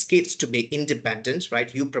these kids to be independent,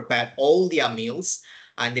 right? You prepared all their meals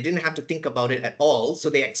and they didn't have to think about it at all. So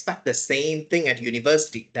they expect the same thing at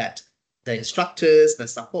university, that the instructors, the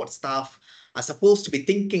support staff are supposed to be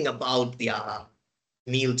thinking about their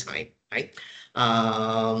meal time, right?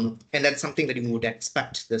 And that's something that you would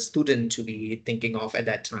expect the student to be thinking of at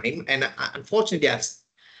that time. And unfortunately, I've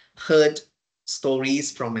heard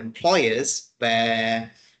stories from employers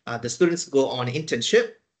where the students go on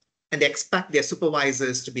internship and they expect their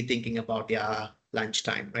supervisors to be thinking about their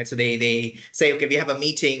lunchtime, right? So they say, okay, we have a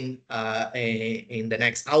meeting in the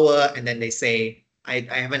next hour, and then they say, I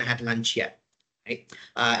haven't had lunch yet, right?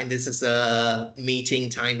 And this is a meeting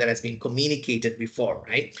time that has been communicated before,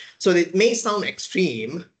 right? So it may sound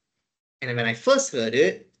extreme, and when I first heard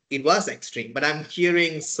it, it was extreme, but I'm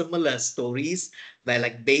hearing similar stories where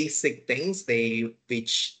like basic things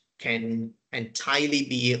which can entirely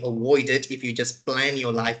be avoided if you just plan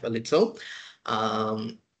your life a little,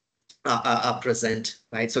 um, are present,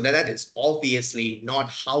 right? So that is obviously not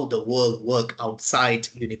how the world work outside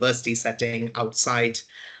university setting, outside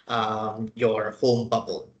your home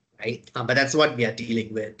bubble, right? But that's what we are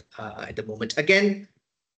dealing with at the moment. Again,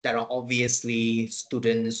 there are obviously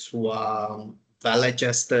students who are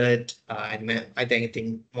well-adjusted, and I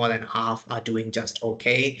think more than half are doing just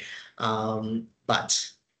okay.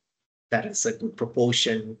 But that is a good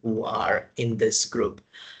proportion who are in this group.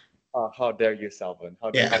 How dare you, Selvan?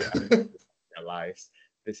 How dare Yeah. you analyze their lives?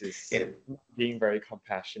 This is Yeah. being very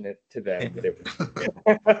compassionate to them.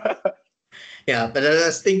 Yeah, but I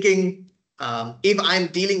was thinking, if I'm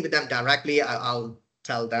dealing with them directly, I'll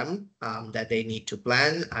tell them that they need to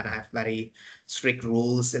plan, and I have very strict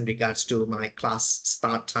rules in regards to my class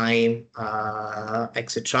start time,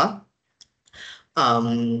 etc.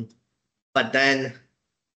 But then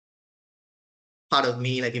part of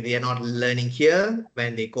me, like if they are not learning here,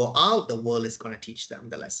 when they go out, the world is going to teach them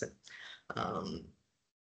the lesson.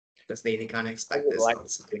 Because they can't I expect would this like to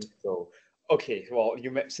outside. think so. Okay, well,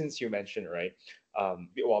 since you mentioned, right,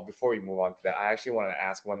 well, before we move on to that, I actually want to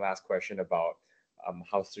ask one last question about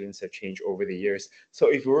how students have changed over the years. So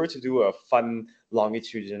if we were to do a fun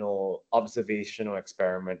longitudinal observational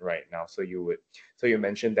experiment right now, so you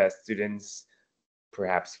mentioned that students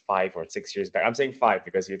perhaps 5 or 6 years back. I'm saying five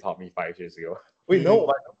because you taught me 5 years ago. Wait, no,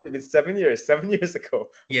 it's 7 years, 7 years ago.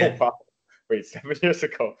 Yeah. Oh, wow. Wait, 7 years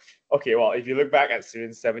ago. Okay, well, if you look back at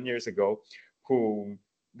students 7 years ago who,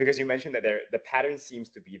 because you mentioned that the pattern seems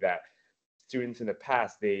to be that students in the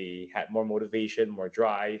past, they had more motivation, more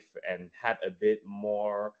drive, and had a bit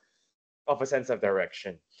more of a sense of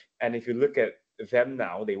direction. And if you look at them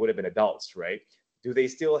now, they would have been adults, right? Do they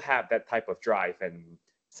still have that type of drive and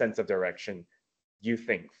sense of direction, you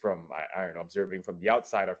think, from, I don't know, observing from the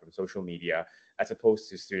outside or from social media, as opposed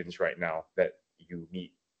to students right now that you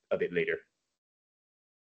meet a bit later?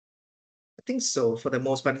 I think so for the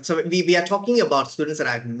most part. So we are talking about students that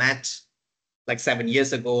I've met like 7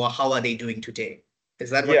 years ago. How are they doing today?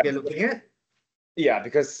 Is that Yeah, what we're looking at? yeah,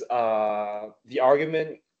 because the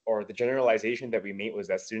argument or the generalization that we made was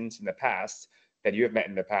that students in the past that you have met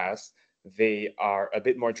in the past, they are a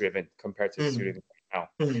bit more driven compared to students right now.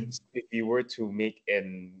 So if you were to make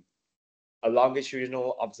a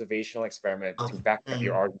longitudinal observational experiment to back up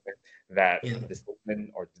your argument that Yeah. the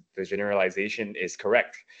statement or the generalization is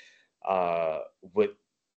correct, uh, would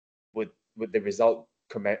would would the result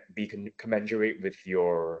be commensurate with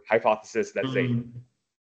your hypothesis? Let's say.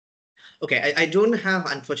 Okay, I don't have,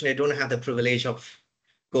 unfortunately, I don't have the privilege of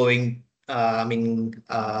going,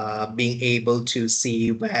 being able to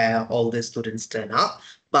see where all the students turn up.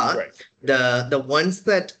 But Right. the ones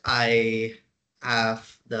that I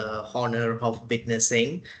have the honor of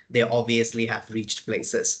witnessing, they obviously have reached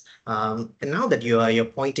places. And now that you're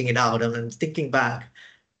pointing it out, and I'm thinking back,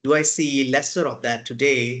 do I see lesser of that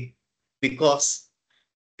today? Because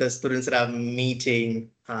the students that I'm meeting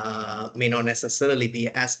may not necessarily be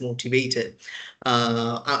as motivated.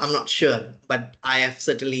 I'm not sure, but I have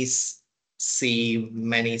certainly see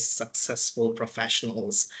many successful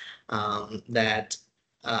professionals that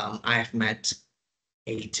I have met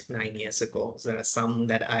 8, 9 years ago. So there are some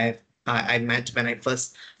that I met when I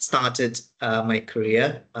first started my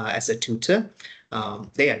career as a tutor.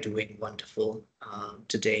 They are doing wonderful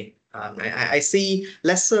today. I see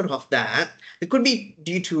lesser of that. It could be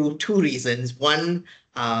due to two reasons. One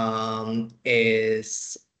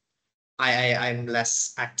is I'm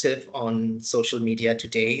less active on social media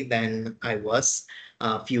today than I was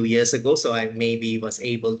a few years ago. So I maybe was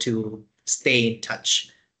able to stay in touch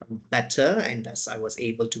better, and thus I was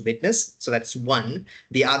able to witness. So that's one.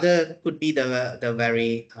 The other could be the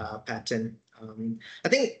very pattern. I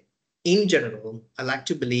think in general, I like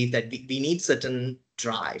to believe that we need certain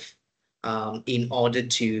drive in order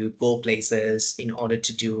to go places, in order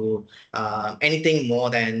to do anything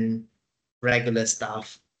more than regular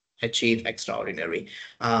stuff, achieve extraordinary.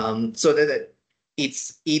 So that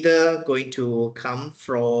it's either going to come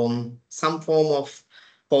from some form of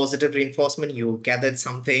positive reinforcement. You gathered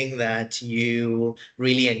something that you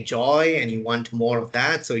really enjoy and you want more of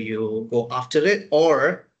that, so you go after it.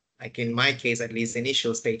 Or like in my case, at least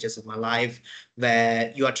initial stages of my life,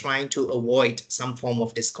 where you are trying to avoid some form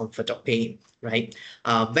of discomfort or pain, right?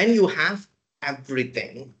 When you have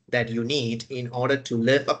everything that you need in order to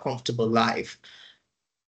live a comfortable life,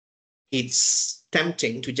 it's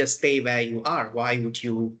tempting to just stay where you are. Why would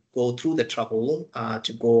you go through the trouble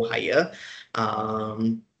to go higher?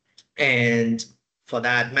 And for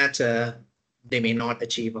that matter, they may not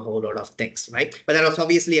achieve a whole lot of things, right? But there is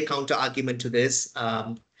obviously a counter argument to this.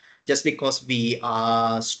 Just because we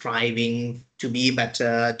are striving to be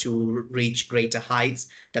better, to reach greater heights,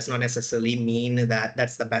 does not necessarily mean that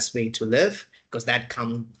that's the best way to live, because that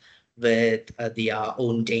comes with their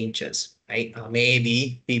own dangers, right?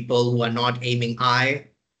 Maybe people who are not aiming high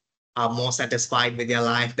are more satisfied with their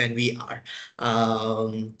life than we are.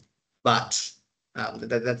 But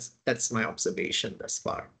that's my observation thus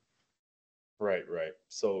far. Right, right.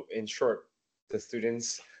 So in short, the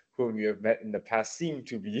students whom you have met in the past seem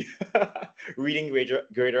to be reading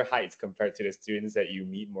greater heights compared to the students that you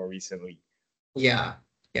meet more recently. Yeah,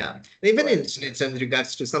 yeah. Even Right. in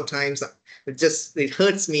regards to sometimes it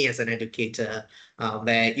hurts me as an educator,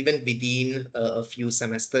 where even within a few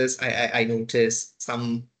semesters, I notice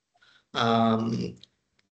some um,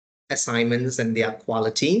 assignments and their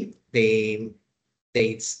quality. They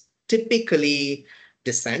typically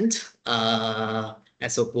descend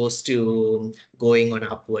as opposed to going on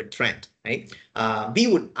upward trend, right?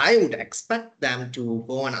 I would expect them to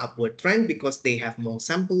go on upward trend because they have more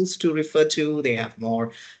samples to refer to, they have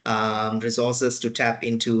more resources to tap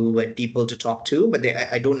into and people to talk to, but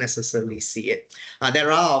I don't necessarily see it.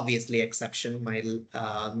 There are obviously exceptions. My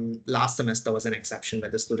last semester was an exception where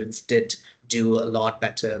the students did do a lot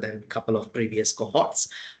better than a couple of previous cohorts.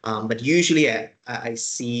 But usually I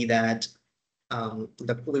see that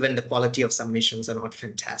even the quality of submissions are not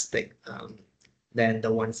fantastic than the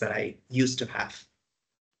ones that I used to have.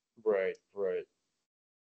 Right, right.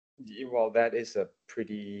 Well, that is a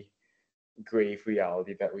pretty grave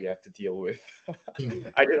reality that we have to deal with.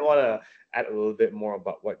 Mm. I did want to add a little bit more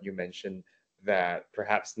about what you mentioned, that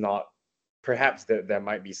perhaps there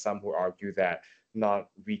might be some who argue that not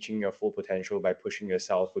reaching your full potential by pushing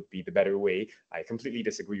yourself would be the better way. I completely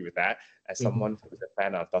disagree with that. As Mhm. someone who's a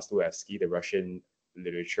fan of Dostoevsky, the Russian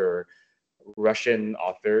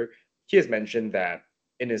author, he has mentioned that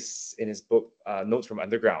in his book Notes from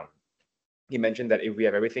Underground, he mentioned that if we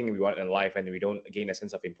have everything we want in life and we don't gain a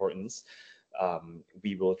sense of importance,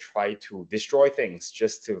 we will try to destroy things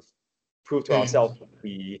just to prove to ourselves Mm.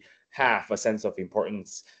 we have a sense of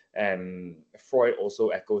importance. And Freud also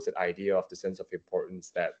echoes that idea of the sense of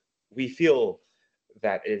importance, that we feel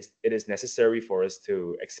that it is necessary for us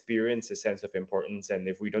to experience a sense of importance. And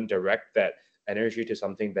if we don't direct that energy to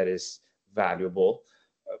something that is valuable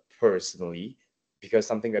personally, because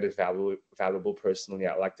something that is valuable personally,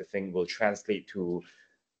 I like to think will translate to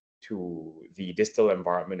the distal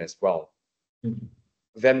environment as well. Mm.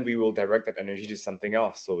 Then we will direct that energy to something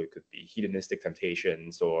else. So it could be hedonistic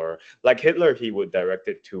temptations, or like Hitler, he would direct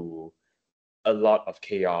it to a lot of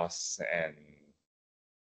chaos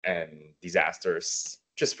and disasters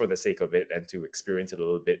just for the sake of it, and to experience a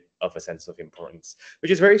little bit of a sense of importance,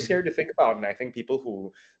 which is very scary to think about. And I think people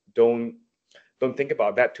who don't don't think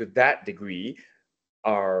about that to that degree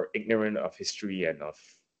are ignorant of history and of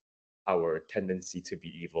our tendency to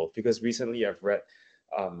be evil. Because recently I've read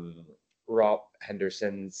um, Rob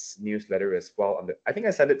Henderson's newsletter as well. I think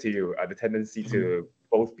I sent it to you. The tendency to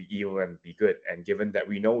both be evil and be good. And given that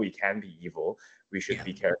we know we can be evil, we should Yeah.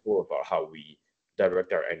 be careful about how we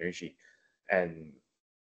direct our energy. And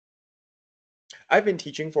I've been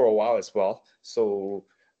teaching for a while as well, so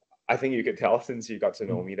I think you could tell since you got to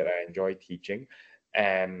know me that I enjoy teaching.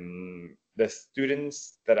 And the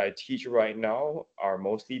students that I teach right now are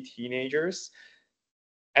mostly teenagers,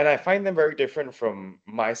 and I find them very different from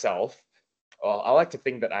myself. I like to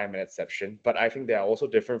think that I'm an exception, but I think they are also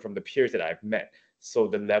different from the peers that I've met. So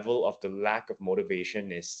the level of the lack of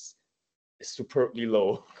motivation is superbly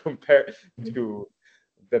low compared to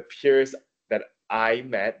the peers that I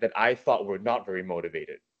met that I thought were not very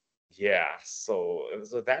motivated. Yeah, so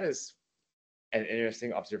that is an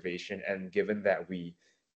interesting observation. And given that we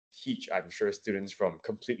teach, I'm sure, students from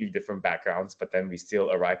completely different backgrounds, but then we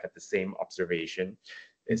still arrive at the same observation,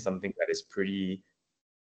 is something that is pretty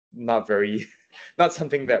not very, not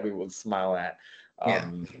something that we would smile at. Yeah.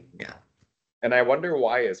 Um, Yeah. and I wonder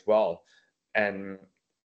why as well. And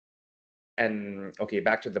and okay,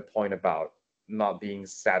 back to the point about not being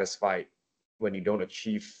satisfied when you don't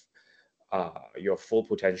achieve your full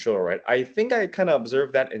potential, right? I think I kind of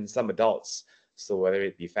observed that in some adults. So whether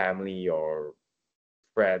it be family or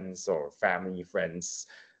friends or family friends,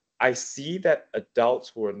 I see that adults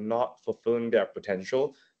who are not fulfilling their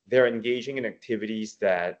potential, they're engaging in activities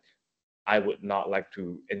that I would not like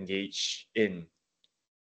to engage in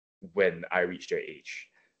when I reach their age.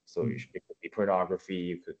 So it could be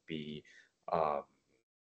pornography, it could be um,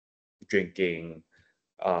 drinking,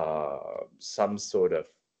 some sort of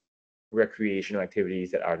recreational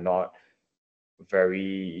activities that are not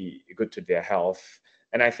very good to their health.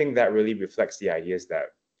 And I think that really reflects the ideas that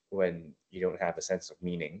when you don't have a sense of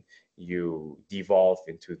meaning, you devolve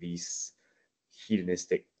into these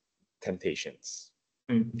hedonistic temptations.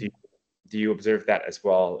 Do Mm. you, do you observe that as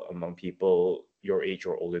well among people your age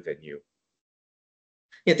or older than you?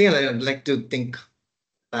 Yeah, I think I'd like to think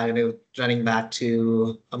running back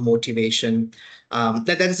to a motivation.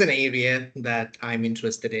 That is an area that I'm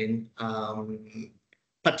interested in,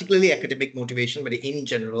 particularly academic motivation, but in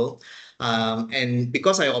general. And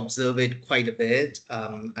because I observe it quite a bit,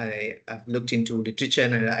 I've looked into literature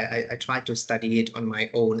and I try to study it on my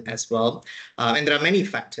own as well. And there are many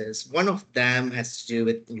factors. One of them has to do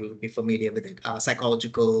with, you'll be familiar with it,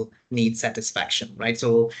 psychological need satisfaction, right?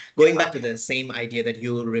 So going back to the same idea that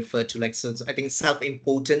you referred to, like, so I think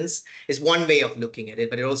self-importance is one way of looking at it,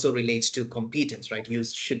 but it also relates to competence, right? You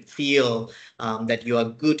should feel that you are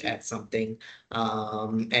good at something.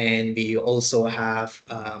 And we also have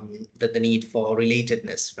the need for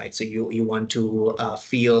relatedness, right? So you want to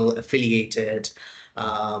feel affiliated,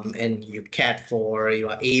 and you cared for, you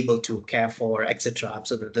are able to care for, etc.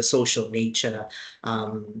 So the social nature,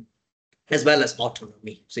 as well as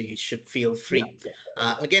autonomy. So you should feel Yeah. free.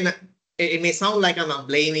 Again, it may sound like I'm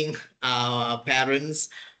blaming parents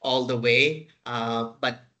all the way,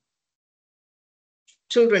 but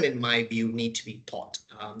children, in my view, need to be taught.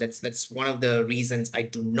 That's one of the reasons I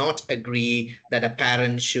do not agree that a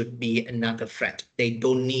parent should be another friend. They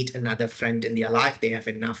don't need another friend in their life. They have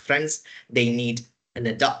enough friends. They need an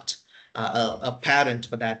adult, a parent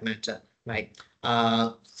for that matter, right?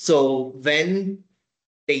 So when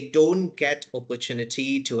they don't get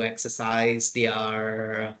opportunity to exercise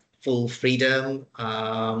their full freedom,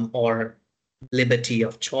 or liberty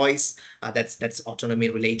of choice, that's autonomy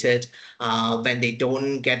related. When they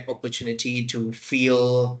don't get opportunity to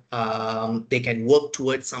feel they can work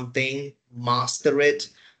towards something, master it,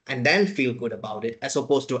 and then feel good about it, as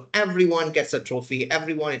opposed to everyone gets a trophy,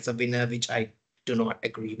 everyone is a winner, which I do not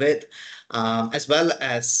agree with. As well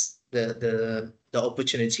as the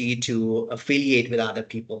opportunity to affiliate with other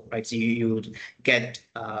people, right? So you get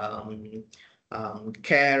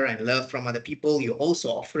care and love from other people. You also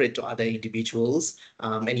offer it to other individuals,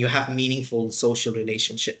 and you have meaningful social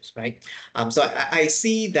relationships, right? So I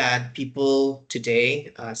see that people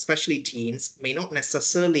today, especially teens, may not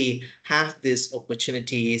necessarily have these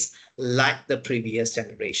opportunities like the previous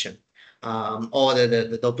generation. Or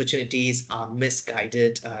the opportunities are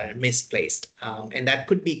misguided, misplaced. And that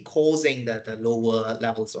could be causing the lower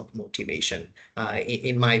levels of motivation.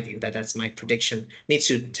 In my view, that's my prediction. Needs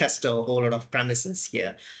to test a whole lot of premises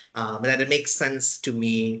here, but that it makes sense to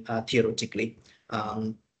me theoretically.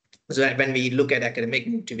 So that when we look at academic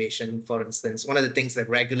motivation, for instance, one of the things that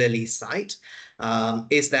regularly cite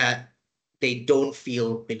is that they don't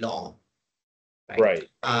feel belong, right?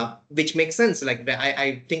 Right. Which makes sense. Like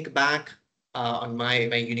I think back on my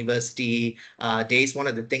university days, one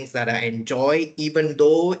of the things that I enjoy, even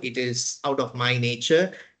though it is out of my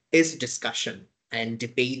nature, is discussion. and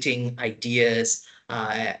debating ideas,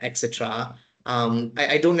 etc.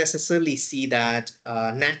 I don't necessarily see that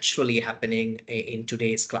naturally happening in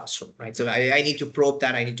today's classroom, right? So I need to probe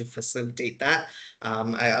that. I need to facilitate that.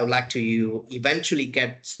 I would like to eventually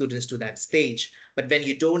get students to that stage. But when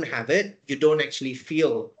you don't have it, you don't actually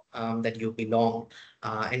feel that you belong,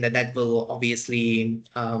 and that will obviously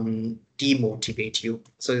demotivate you.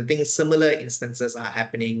 So I think similar instances are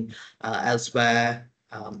happening elsewhere,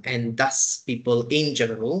 and thus people in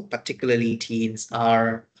general, particularly teens,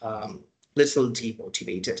 are little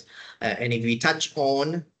demotivated. And if we touch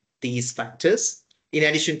on these factors, in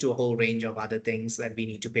addition to a whole range of other things that we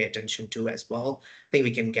need to pay attention to as well, I think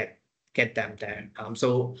we can get them there.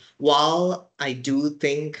 So while I do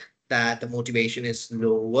think that the motivation is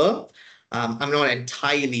lower, I'm not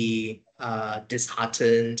entirely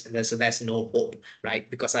disheartened. There's no hope, right?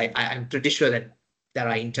 Because I'm pretty sure that there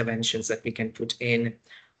are interventions that we can put in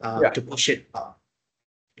Yeah. to push it up.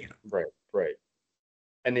 Yeah. Right, right.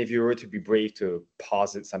 And if you were to be brave to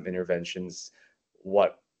posit some interventions,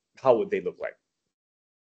 how would they look like?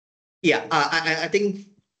 Yeah, I think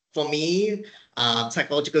for me,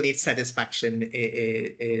 psychological needs satisfaction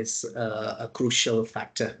is a crucial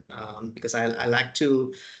factor, because I like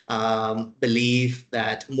to believe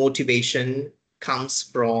that motivation comes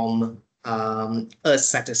from us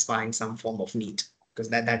satisfying some form of need, because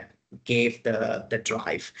that gave the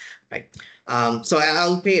drive, right? So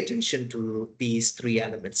I'll pay attention to these three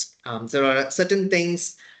elements. There are certain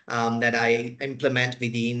things that I implement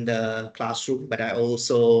within the classroom, but I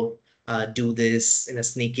also do this in a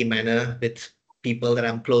sneaky manner with people that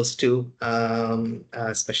I'm close to,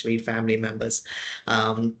 especially family members.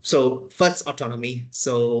 So first, autonomy.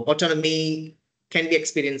 So autonomy can be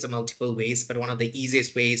experienced in multiple ways, but one of the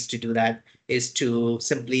easiest ways to do that is to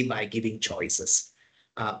simply by giving choices.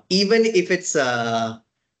 Even if it's a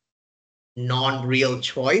non-real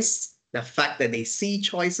choice, the fact that they see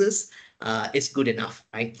choices is good enough,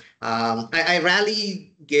 right? I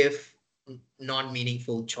rarely give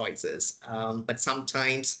non-meaningful choices, but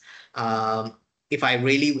sometimes if I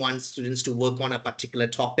really want students to work on a particular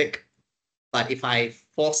topic, but if I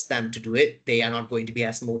force them to do it, they are not going to be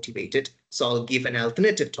as motivated. So I'll give an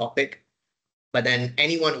alternative topic, but then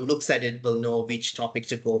anyone who looks at it will know which topic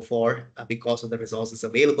to go for because of the resources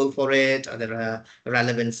available for it, or the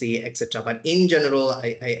relevancy, etc. But in general,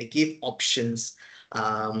 I give options,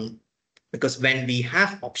 because when we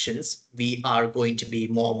have options, we are going to be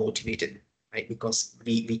more motivated, right? Because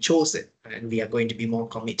we chose it and we are going to be more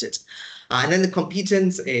committed. And then the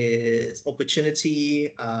competence is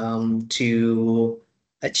opportunity to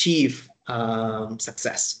achieve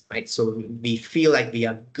success, right? So we feel like we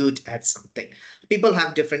are good at something. People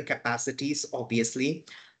have different capacities, obviously,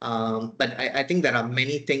 but I think there are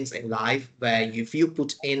many things in life where if you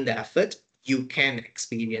put in the effort, you can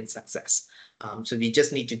experience success. So we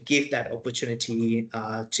just need to give that opportunity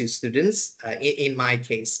to students, in my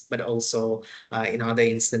case, but also in other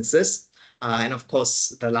instances. And of course,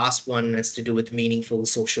 the last one has to do with meaningful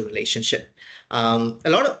social relationship. A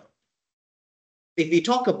lot of If we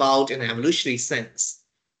talk about an evolutionary sense,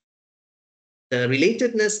 the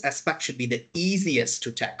relatedness aspect should be the easiest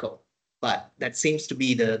to tackle, but that seems to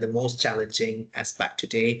be the most challenging aspect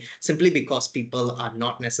today, simply because people are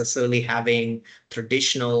not necessarily having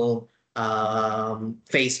traditional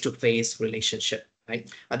face-to-face relationship,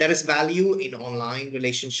 right? There is value in online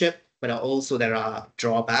relationship, but also there are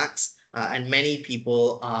drawbacks. And many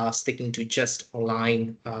people are sticking to just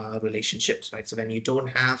online relationships, right? So when you don't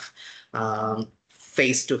have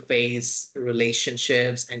face-to-face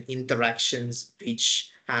relationships and interactions which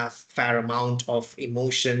have fair amount of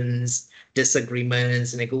emotions,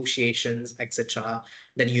 disagreements, negotiations, etc.,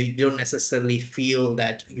 then you don't necessarily feel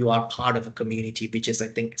that you are part of a community, which is, I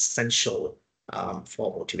think, essential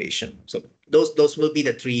for motivation. So those will be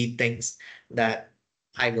the three things that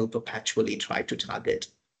I will perpetually try to target.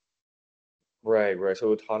 Right, right.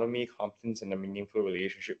 So autonomy, competence, and a meaningful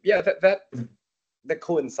relationship. Yeah, that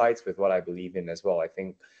coincides with what I believe in as well. I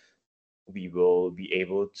think we will be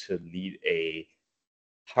able to lead a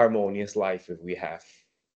harmonious life if we have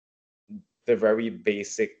the very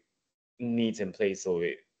basic needs in place. So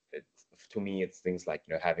to me, it's things like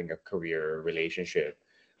having a career, relationship,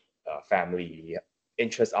 family,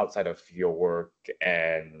 interests outside of your work,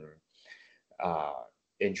 and uh,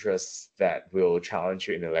 interests that will challenge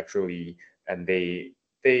you intellectually, and they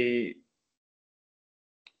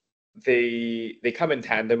they come in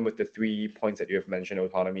tandem with the 3 points that you have mentioned: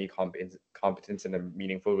 autonomy, competence, and a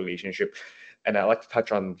meaningful relationship. And I'd like to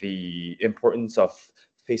touch on the importance of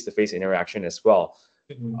face-to-face interaction as well.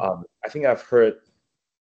 Mhm. I think I've heard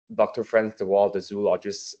Dr. Franz de Waal, the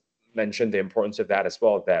zoologist, mentioned the importance of that as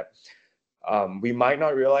well, that we might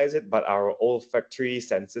not realize it, but our olfactory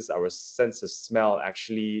senses, our sense of smell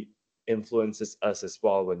actually influences us as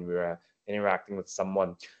well when we're interacting with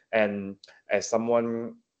someone. And as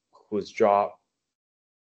someone whose job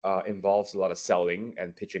involves a lot of selling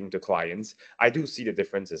and pitching to clients, I do see the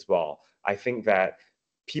difference as well. I think that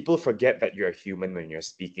people forget that you're human when you're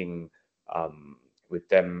speaking with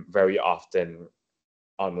them very often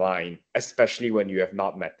online, especially when you have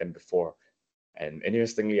not met them before. And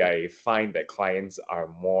interestingly, I find that clients are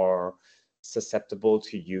more susceptible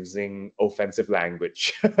to using offensive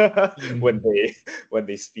language when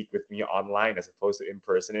they speak with me online as opposed to in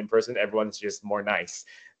person. In person, everyone's just more nice,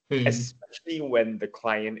 especially when the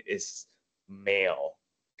client is male.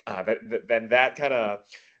 Then that kind of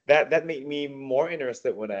that made me more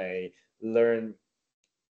interested when I learned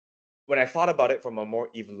when I thought about it from a more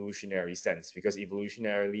evolutionary sense, because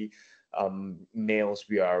evolutionarily, males,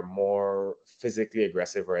 we are more physically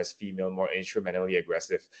aggressive, whereas female more instrumentally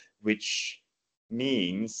aggressive, which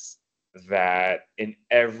means that in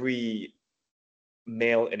every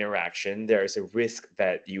male interaction, there is a risk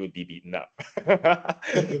that you would be beaten up.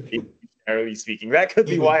 Evolutionarily speaking, that could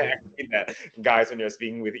be why I think that guys, when they're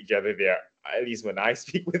speaking with each other, they're, at least when I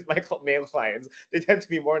speak with my male clients, they tend to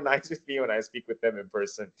be more nice with me when I speak with them in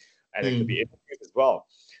person, and it could be interviews as well.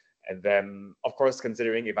 And then, of course,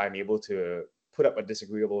 considering if I'm able to put up a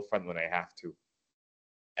disagreeable front when I have to,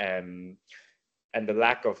 and the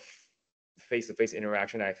lack of face-to-face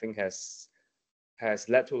interaction, I think has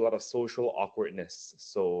led to a lot of social awkwardness.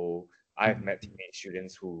 So I've met teenage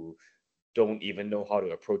students who don't even know how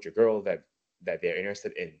to approach a girl that they're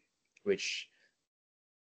interested in, which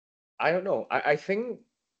I don't know. I think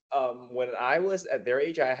when I was at their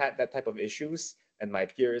age, I had that type of issues, and my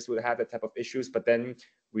peers would have that type of issues, but then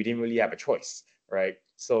we didn't really have a choice, right?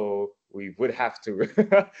 So we would have to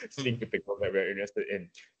speak with the girl that we're interested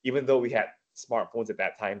in, even though we had smartphones at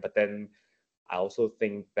that time. But then I also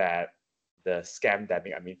think that the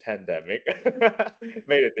pandemic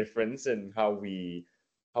made a difference in how we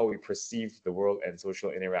perceive the world and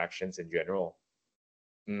social interactions in general.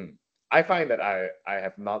 I find that I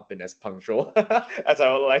have not been as punctual as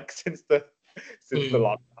I would like since the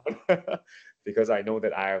lockdown, because I know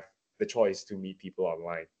that I have the choice to meet people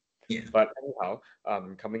online. Yeah. But anyhow,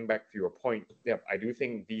 coming back to your point, yeah, I do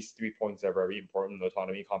think these 3 points are very important: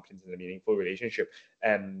 autonomy, competence, and a meaningful relationship.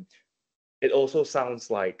 And it also sounds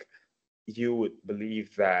like you would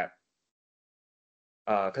believe that,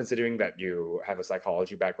 considering that you have a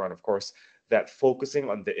psychology background, of course, that focusing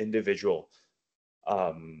on the individual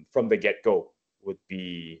from the get-go would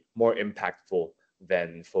be more impactful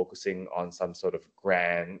than focusing on some sort of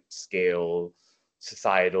grand scale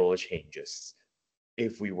societal changes,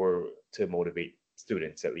 if we were to motivate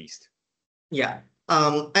students at least. Yeah.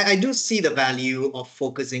 I do see the value of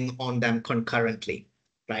focusing on them concurrently,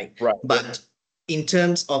 right? Right. But in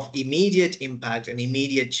terms of immediate impact and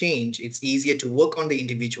immediate change, it's easier to work on the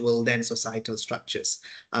individual than societal structures.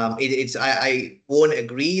 I won't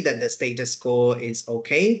agree that the status quo is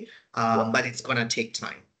okay, but it's gonna take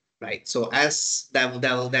time, right? So as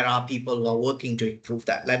there are people who are working to improve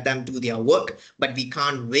that, let them do their work, but we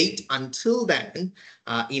can't wait until then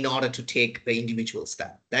in order to take the individual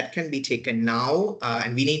step. That can be taken now,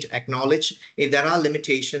 and we need to acknowledge if there are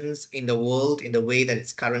limitations in the world in the way that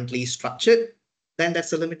it's currently structured, then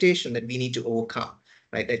that's a limitation that we need to overcome,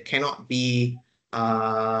 right? That cannot be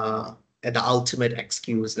the ultimate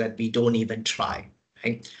excuse that we don't even try,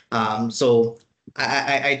 right? So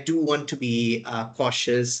I do want to be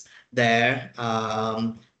cautious there,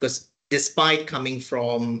 because despite coming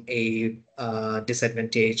from a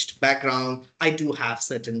disadvantaged background, I do have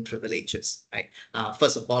certain privileges, right?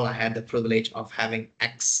 First of all, I had the privilege of having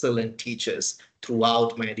excellent teachers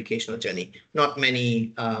throughout my educational journey. Not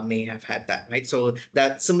many may have had that, right? So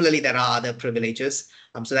that similarly, there are other privileges.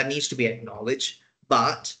 So that needs to be acknowledged.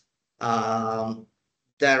 But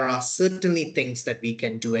there are certainly things that we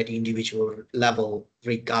can do at individual level,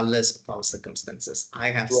 regardless of our circumstances. I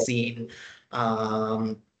have seen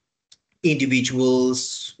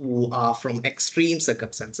individuals who are from extreme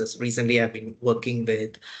circumstances. Recently, I've been working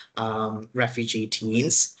with refugee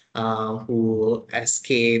teens who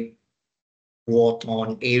escape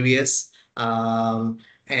war-torn areas.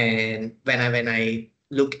 And when I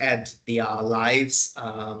look at their lives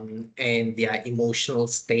and their emotional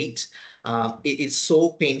state, it is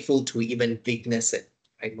so painful to even witness it,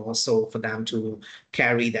 right? More so for them to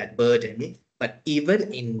carry that burden. But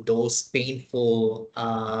even in those painful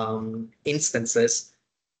instances,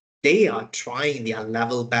 they are trying their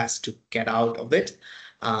level best to get out of it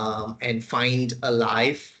and find a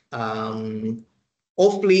life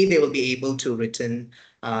Hopefully, they will be able to return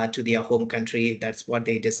to their home country if that's what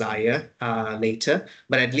they desire later.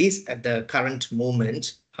 But at least at the current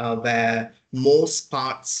moment, where most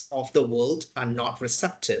parts of the world are not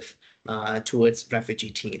receptive towards refugee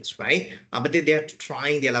teens, right? But they are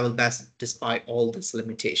trying their level best despite all this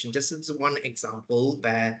limitation. Just as one example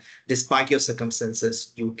where, despite your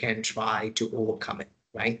circumstances, you can try to overcome it,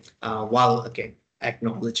 right? While again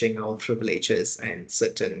acknowledging our privileges and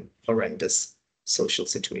certain horrendous social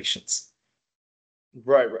situations.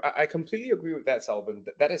 Right. I completely agree with that, Selvan.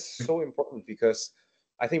 That is so important because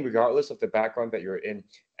I think regardless of the background that you're in,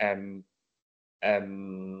 and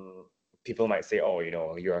and people might say, oh, you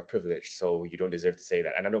know, you're privileged, so you don't deserve to say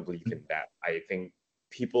that. And I don't believe in that. I think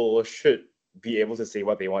people should be able to say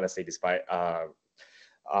what they want to say despite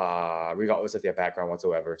regardless of their background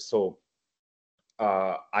whatsoever. So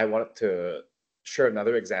I wanted to share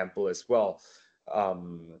another example as well,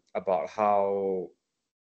 about how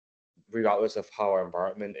regardless of how our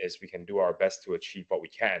environment is, we can do our best to achieve what we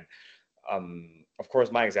can. Of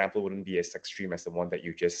course, my example wouldn't be as extreme as the one that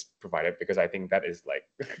you just provided because I think that is like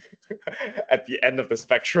at the end of the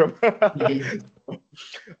spectrum.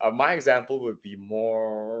 My example would be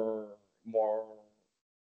more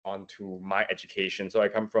onto my education. So I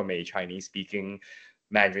come from a Chinese speaking,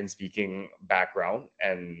 Mandarin speaking background,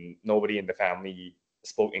 and nobody in the family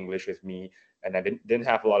spoke English with me, and I didn't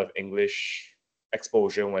have a lot of English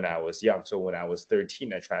exposure when I was young. So when I was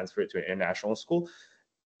 13, I transferred to an international school.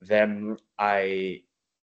 Then my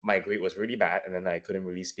grade was really bad, and then I couldn't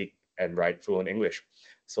really speak and write fluent English.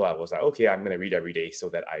 So I was like, okay, I'm gonna read every day so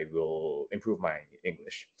that I will improve my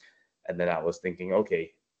English. And then I was thinking,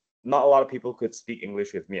 okay, not a lot of people could speak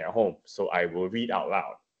English with me at home, so I will read out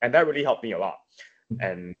loud, and that really helped me a lot.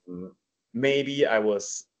 And maybe I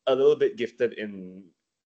was a little bit gifted in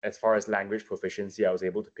as far as language proficiency. I was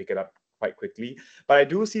able to pick it up quite quickly. But I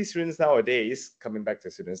do see students nowadays, coming back to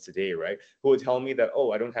students today, right, who would tell me that,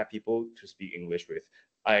 oh, I don't have people to speak English with.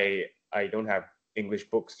 I don't have English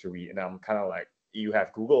books to read. And I'm kind of like, you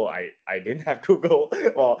have Google. I didn't have Google.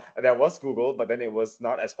 Well, there was Google, but then it was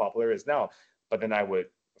not as popular as now. But then I would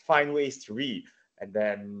find ways to read. And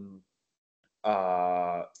then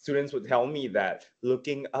students would tell me that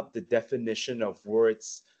looking up the definition of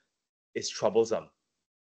words is troublesome.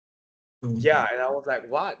 Yeah, and I was like,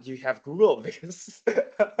 "What? You have Google?" Because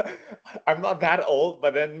I'm not that old,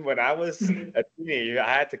 but then when I was a teenager,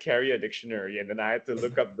 I had to carry a dictionary, and then I had to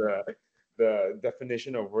look up the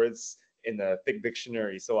definition of words in a thick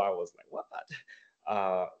dictionary. So I was like, "What?"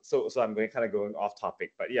 So I'm going kind of going off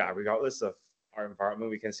topic, but yeah, regardless of our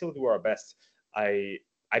environment, we can still do our best. I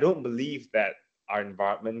I don't believe that our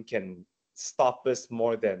environment can stop us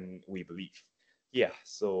more than we believe. Yeah,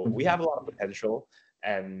 so we have a lot of potential,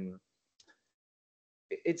 and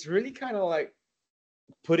it's really kind of like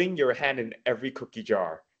putting your hand in every cookie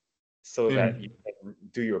jar so that you Mm. can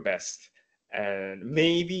do your best. And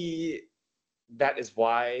maybe that is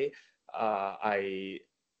why uh, I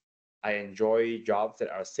I enjoy jobs that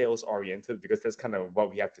are sales oriented because that's kind of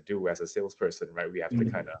what we have to do as a salesperson, right? We have to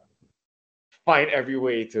kind of find every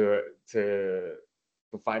way to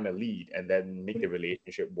find a lead and then make the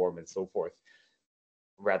relationship warm and so forth,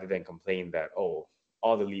 rather than complain that, oh,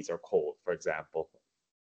 all the leads are cold, for example.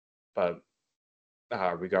 But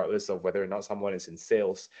regardless of whether or not someone is in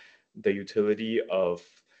sales, the utility of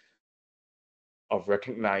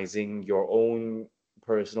recognizing your own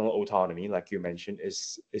personal autonomy, like you mentioned,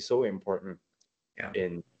 is so important Yeah.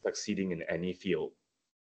 in succeeding in any field.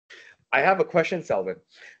 I have a question, Selvan.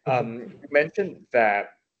 You mentioned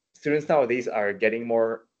that students nowadays are getting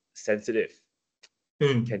more sensitive.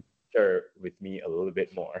 Can Mm. you share with me a little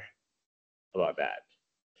bit more about that?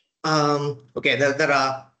 Okay, there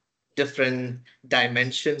are different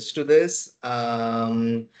dimensions to this,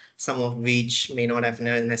 some of which may not have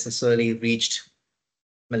necessarily reached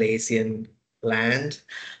Malaysian land.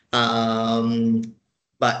 Um,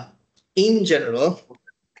 but in general,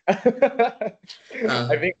 I uh,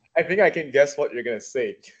 think I can guess what you're gonna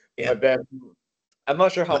say, yeah. but then I'm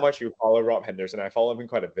not sure how But, much you follow Rob Henderson. I follow him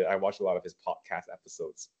quite a bit. I watch a lot of his podcast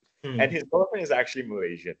episodes, and hmm. his girlfriend is actually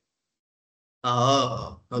Malaysian.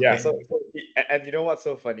 Oh, Yeah, okay. and you know what's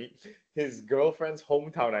so funny? His girlfriend's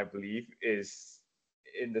hometown, I believe, is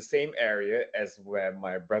in the same area as where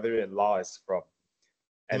my brother-in-law is from.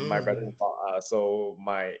 And my Mm. brother-in-law, so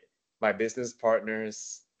my business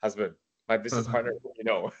partner's husband, my business Uh-huh. partner, you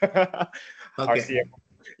know, our Okay. CFO.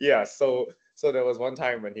 Yeah, so there was one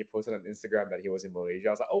time when he posted on Instagram that he was in Malaysia.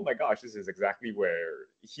 I was like, oh my gosh, this is exactly where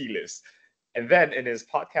he lives. And then in his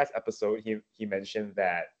podcast episode, he mentioned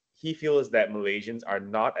that he feels that Malaysians are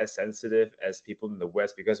not as sensitive as people in the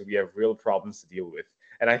West because we have real problems to deal with.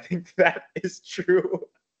 And I think that is true.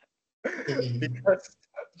 Mhm. Because,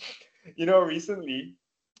 recently,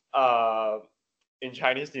 uh, in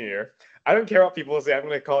Chinese New Year, I don't care what people say, I'm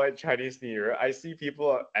going to call it Chinese New Year. I see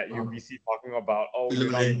people at Um, UBC talking about, oh,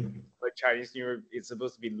 you're not Lunar. like Chinese New Year, it's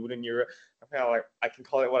supposed to be Lunar New Year. I'm kind of like, I can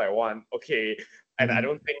call it what I want. Okay. And I Mhm.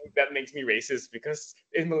 don't think that makes me racist because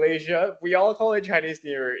in Malaysia, we all call it Chinese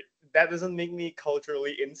New Year. That doesn't make me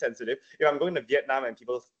culturally insensitive. If I'm going to Vietnam and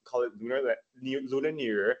people call it Lunar New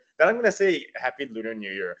Year, then I'm going to say Happy Lunar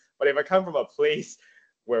New Year. But if I come from a place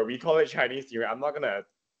where we call it Chinese New Year, I'm not going to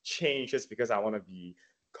change just because I want to be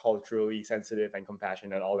culturally sensitive and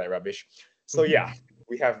compassionate and all that rubbish. So yeah, Mhm.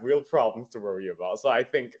 we have real problems to worry about. So I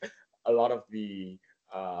think a lot of the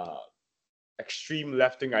uh, extreme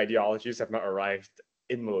left-wing ideologies have not arrived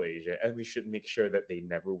in Malaysia, and we should make sure that they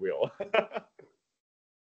never will.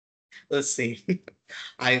 We'll see.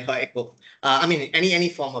 I hope. I mean, any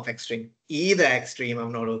form of extreme, either extreme,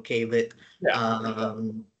 I'm not okay with. Yeah,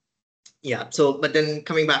 Um, yeah. So, but then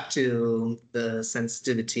coming back to the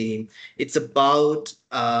sensitivity, it's about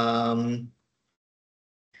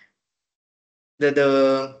the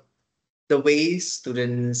the the way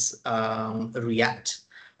students react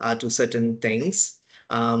to certain things.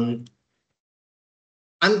 Um,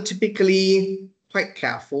 I'm typically quite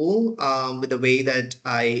careful with the way that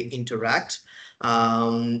I interact.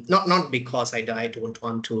 Not because I don't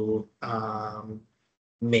want to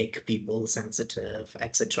make people sensitive,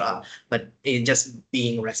 etc. But it just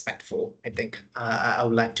being respectful. I think I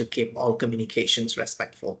would like to keep all communications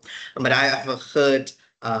respectful. But I have heard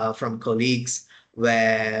from colleagues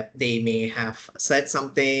where they may have said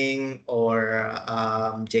something or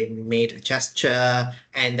they made a gesture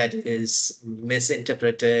and that is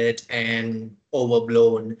misinterpreted and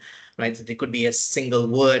overblown, right? So there could be a single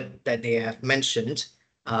word that they have mentioned,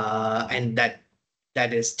 and that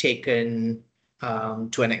is taken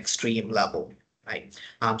to an extreme level, right?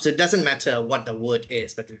 So it doesn't matter what the word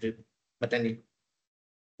is, but then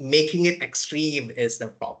making it extreme is the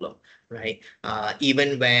problem, right?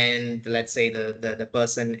 Even when, let's say, the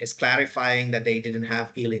person is clarifying that they didn't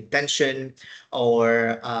have ill intention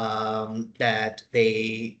or that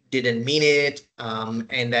they didn't mean it,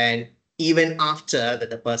 and then even after that,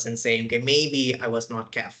 the person saying, okay, maybe I was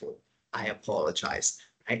not careful, I apologize,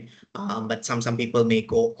 right? But some people may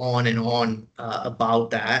go on and on about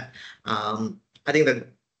that. I think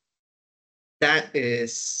that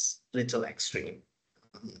is little extreme.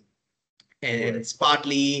 Um, and right. it's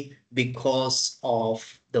partly because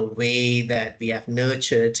of the way that we have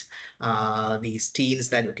nurtured these teens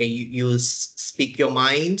that, okay, you speak your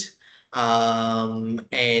mind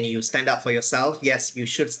and you stand up for yourself. Yes, you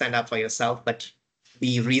should stand up for yourself, but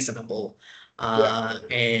be reasonable Yeah,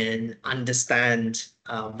 and understand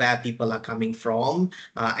where people are coming from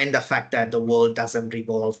and the fact that the world doesn't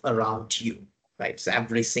revolve around you. Right. So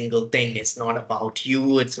every single thing is not about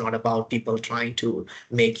you. It's not about people trying to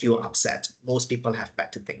make you upset. Most people have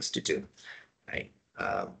better things to do, right?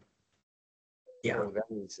 Yeah. oh, that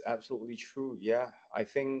is absolutely true. Yeah, I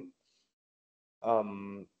think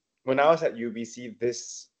um, when I was at UBC,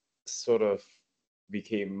 this sort of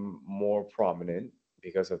became more prominent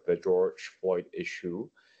because of the George Floyd issue.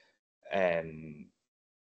 And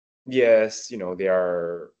yes, there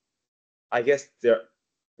are, I guess there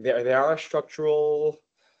are structural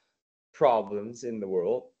problems in the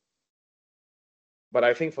world, but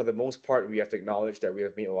I think for the most part, we have to acknowledge that we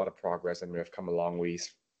have made a lot of progress and we have come a long ways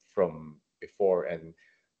from before. And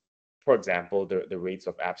for example, the rates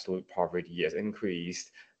of absolute poverty has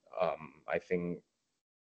increased. I think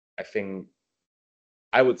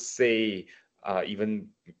I would say, even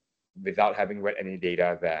without having read any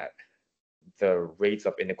data, that the rates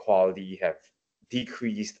of inequality have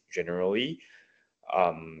decreased generally.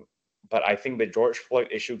 Um, but I think the George Floyd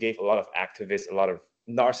issue gave a lot of activists, a lot of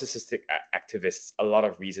narcissistic activists, a lot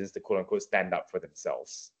of reasons to quote unquote stand up for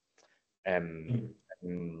themselves and, Mm.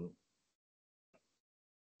 and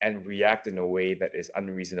and react in a way that is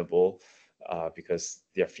unreasonable because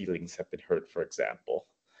their feelings have been hurt, for example.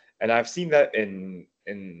 And I've seen that in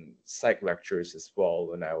psych lectures as well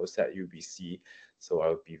when I was at UBC. So I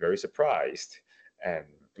would be very surprised. And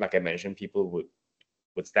like I mentioned, people would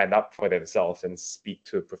stand up for themselves and speak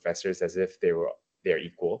to professors as if they were their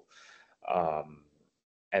equal. Um,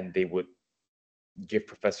 and they would give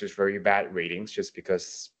professors very bad ratings just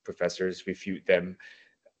because professors refute them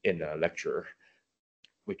in a lecture,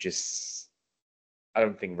 which is, I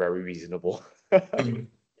don't think, very reasonable. Mm.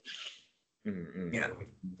 Mm, mm, Yeah.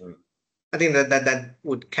 mm. I think that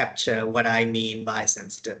would capture what I mean by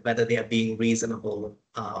sensitive, whether they are being reasonable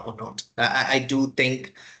or not. I do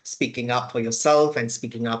think speaking up for yourself and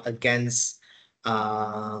speaking up against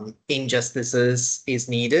injustices is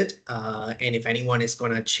needed. And if anyone is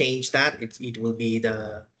going to change that, it will be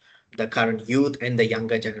the current youth and the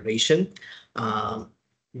younger generation.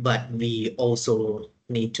 But we also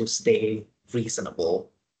need to stay reasonable.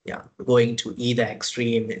 Yeah, going to either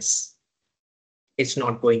extreme is it's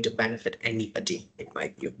not going to benefit anybody, in my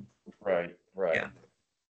view. Right, right. Yeah.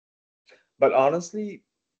 But honestly,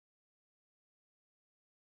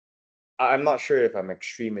 I'm not sure if I'm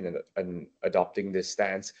extreme in adopting this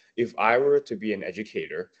stance. If I were to be an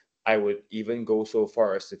educator, I would even go so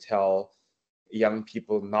far as to tell young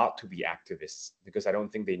people not to be activists because I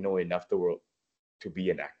don't think they know enough the world to be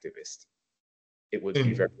an activist. It would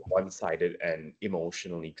be very Mm. one-sided and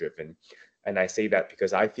emotionally driven. And I say that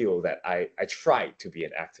because I feel that I tried to be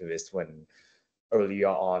an activist when earlier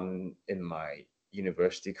on in my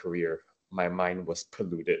university career, my mind was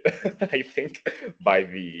polluted, I think, by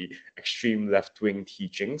the extreme left-wing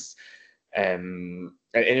teachings. And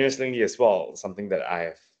interestingly as well, something that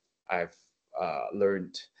I've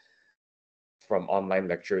learned from online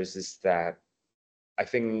lectures is that I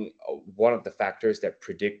think one of the factors that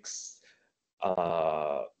predicts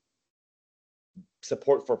uh,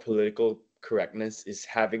 support for political correctness is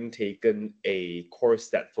having taken a course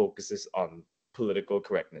that focuses on political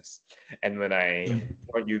correctness. And when I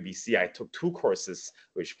joined UBC, I took two courses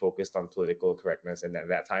which focused on political correctness. And at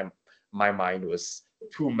that time, my mind was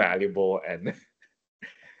too malleable and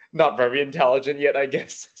not very intelligent yet, I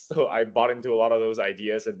guess. So I bought into a lot of those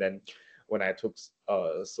ideas. And then when I took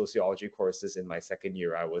sociology courses in my second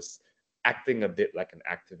year, I was acting a bit like an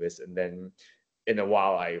activist. And then in a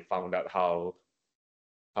while, I found out how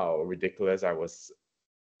ridiculous I was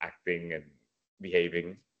acting and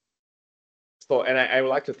behaving. So, and I would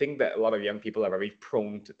like to think that a lot of young people are very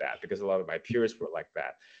prone to that because a lot of my peers were like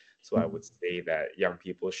that. So I would say that young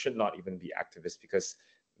people should not even be activists because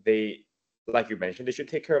they, like you mentioned, they should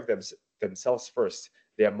take care of themselves first.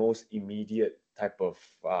 Their most immediate type of,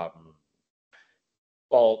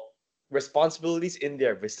 well, responsibilities in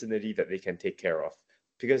their vicinity that they can take care of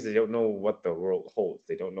because they don't know what the world holds.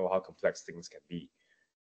 They don't know how complex things can be.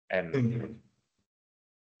 And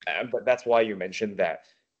but that's why you mentioned that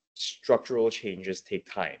structural changes take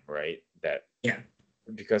time, right? That Yeah.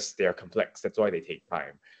 because they are complex, that's why they take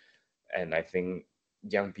time. And I think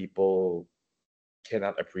young people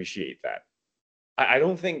cannot appreciate that. I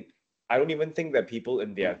don't think, I don't even think that people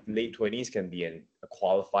in their late 20s can be a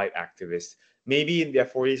qualified activist. Maybe in their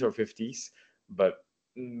 40s or 50s, but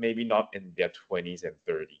maybe not in their 20s and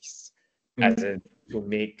 30s. As in, to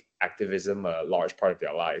make activism a large part of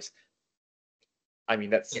their lives. I mean,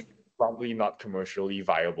 that's Yeah. probably not commercially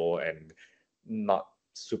viable and not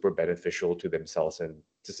super beneficial to themselves and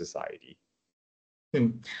to society.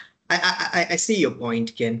 Hmm. I see your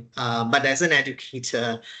point, Ken. But as an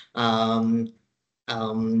educator, um,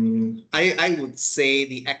 I would say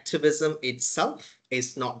the activism itself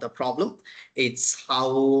is not the problem. It's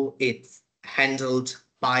how it's handled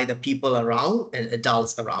by the people around and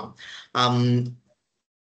adults around. Um,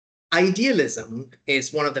 Idealism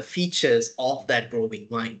is one of the features of that growing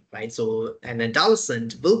mind, right? So an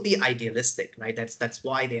adolescent will be idealistic, right? That's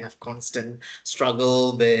why they have constant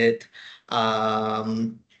struggle with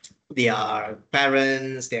um, their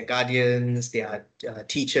parents, their guardians, their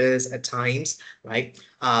teachers at times, right?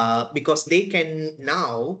 Because they can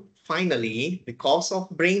now finally, because of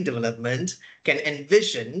brain development, can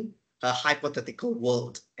envision a hypothetical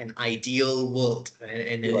world, an ideal world,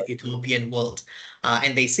 an Right. utopian world,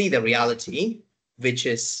 and they see the reality, which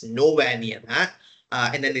is nowhere near that.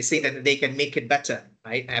 And then they say that they can make it better,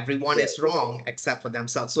 right? Everyone Right. is wrong except for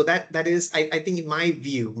themselves. So that is, I think, in my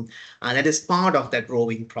view, that is part of that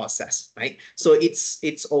growing process, right? So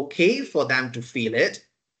it's okay for them to feel it,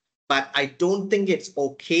 but I don't think it's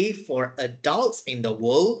okay for adults in the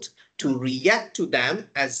world to react to them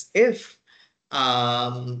as if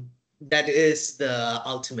that is the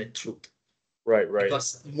ultimate truth. Right. Right.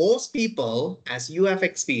 Because most people, as you have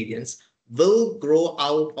experienced, will grow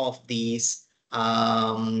out of these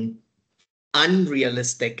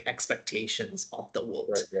unrealistic expectations of the Right. world,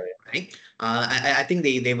 Right. right? I think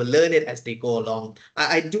they will learn it as they go along.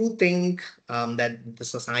 I do think that the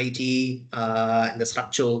society and the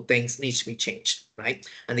structural things needs to be changed, right?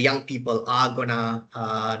 And the young people are gonna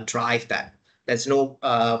drive that. There's no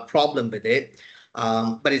problem with it.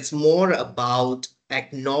 But it's more about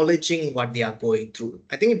acknowledging what they are going through.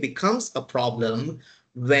 I think it becomes a problem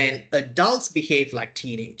when adults behave like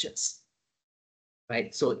teenagers,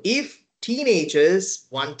 right? So if teenagers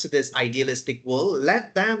want this idealistic world,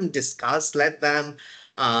 let them discuss, let them,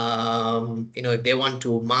 if they want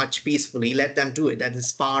to march peacefully, let them do it. That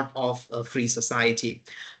is part of a free society.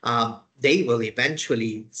 They will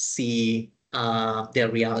eventually see their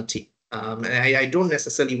reality. And I don't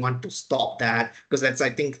necessarily want to stop that, because I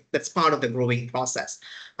think that's part of the growing process.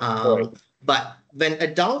 Right. But when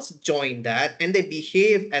adults join that and they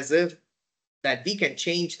behave as if that we can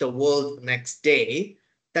change the world next day,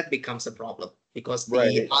 that becomes a problem, because the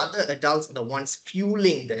Right. other adults are the ones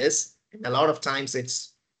fueling this. And a lot of times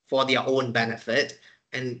it's for their own benefit.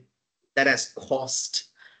 And that has caused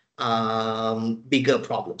bigger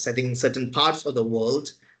problems. I think in certain parts of the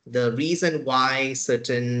world, the reason why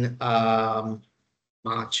certain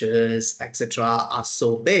marches, etc., are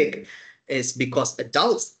so big is because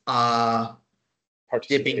adults are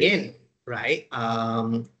dipping Participate. in, right?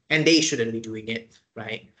 And they shouldn't be doing it,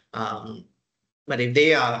 right? But if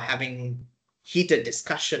they are having heated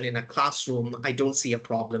discussion in a classroom, I don't see a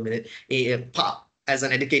problem in it. As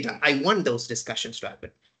an educator, I want those discussions to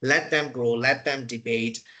happen. Let them grow, let them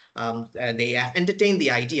debate. They entertain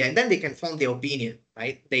the idea, and then they can form their opinion,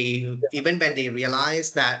 right? They, even when they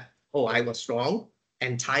realize that, oh, I was wrong,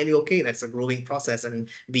 entirely okay. That's a growing process, and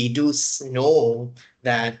we do know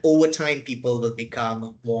that over time people will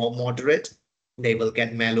become more moderate. They will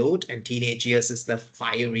get mellowed, and teenage years is the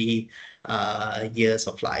fiery years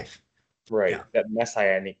of life. Right. Yeah, That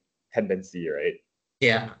messianic tendency, right?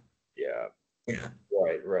 yeah, Yeah. yeah.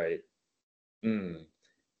 Right. Right. Mm.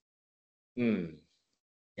 Mm.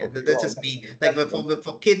 Yeah, Okay. that's Well, just me. Like that's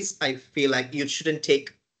for kids, I feel like you shouldn't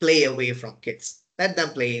take play away from kids. Let them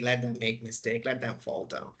play, let them make mistake, let them fall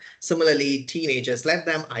down. Similarly, teenagers, let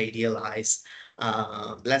them idealize,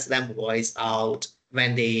 let them voice out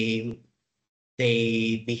when they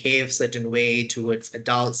behave certain way towards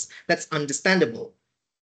adults. That's understandable.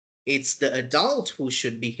 It's the adult who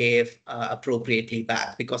should behave appropriately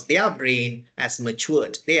back, because their brain has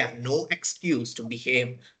matured. They have no excuse to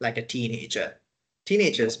behave like a teenager.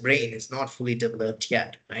 Teenager's brain is not fully developed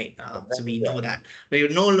yet, right? So we yeah. know that. But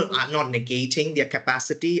I'm not negating their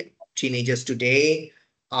capacity. Teenagers today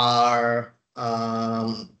are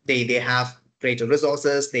they have greater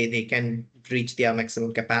resources. They can reach their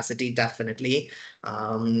maximum capacity, definitely.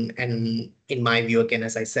 And in my view, again,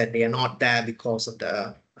 as I said, they are not there because of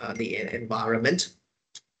the environment.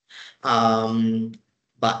 Um,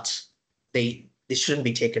 but they shouldn't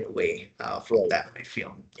be taken away from Right. them, I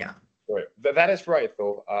feel. Yeah. Right. That is right,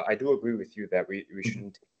 though. I do agree with you that we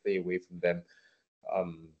shouldn't stay away from them.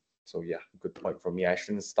 Um, so yeah, good point for me. I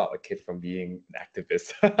shouldn't stop a kid from being an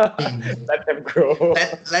activist. Mhm. Let them grow.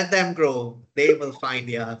 Let them grow. They will find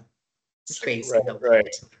their space Right, in the right.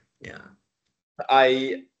 world. Yeah.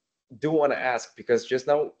 I do want to ask because just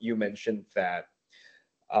now you mentioned that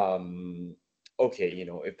um okay,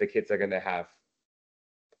 if the kids are gonna have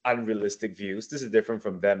unrealistic views, this is different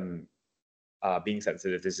from them being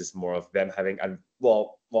sensitive. This is more of them having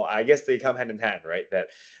well, I guess they come hand in hand, right? That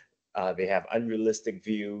they have unrealistic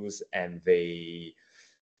views and they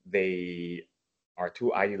are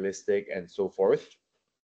too idealistic and so forth.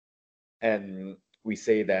 And we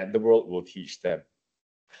say that the world will teach them.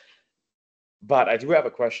 But I do have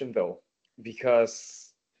a question though,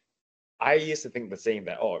 because I used to think the same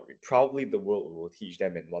that, oh, probably the world will teach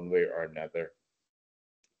them in one way or another.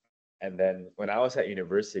 And then when I was at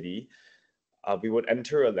university, we would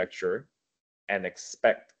enter a lecture and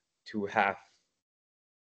expect to have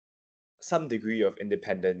some degree of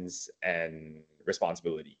independence and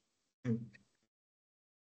responsibility. Mm.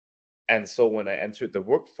 And so when I entered the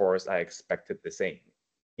workforce, I expected the same.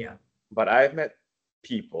 Yeah. But I've met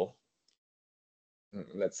people,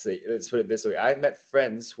 let's put it this way. I've met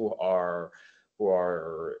friends who are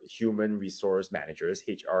human resource managers,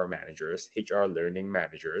 HR managers, HR learning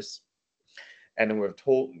managers, and who have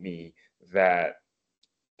told me that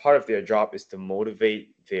part of their job is to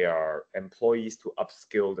motivate their employees to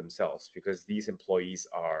upskill themselves because these employees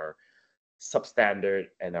are substandard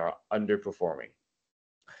and are underperforming.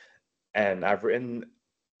 And I've written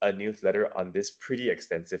a newsletter on this pretty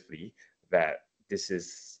extensively that this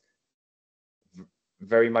is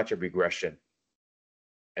very much a regression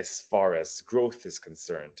as far as growth is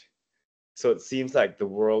concerned. So it seems like the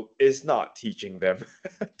world is not teaching them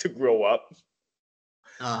to grow up.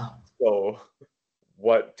 Uh, So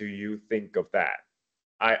what do you think of that?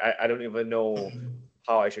 I don't even know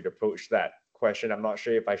how I should approach that question. I'm not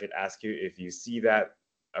sure if I should ask you if you see that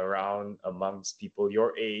around amongst people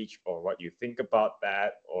your age or what you think about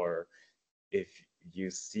that, or if you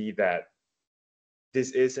see that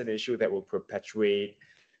this is an issue that will perpetuate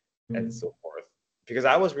and so forth. Because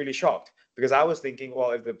I was really shocked Because I was thinking,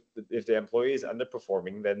 well, if the employee is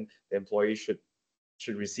underperforming, then the employee should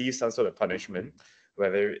receive some sort of punishment,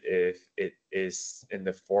 whether if it is in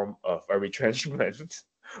the form of a retrenchment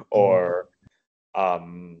or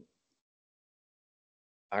um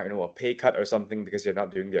I don't know, a pay cut or something because they're not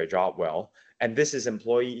doing their job well. And these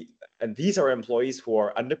are employees who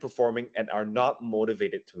are underperforming and are not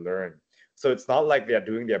motivated to learn. So it's not like they're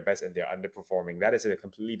doing their best and they're underperforming. That is a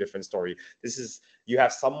completely different story. You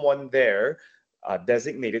have someone there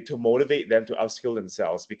designated to motivate them to upskill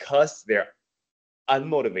themselves because they're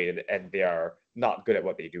unmotivated and they are not good at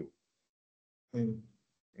what they do. And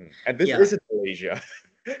this Yeah. is in Malaysia,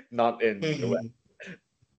 not in the West.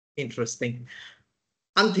 Interesting.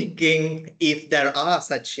 I'm thinking if there are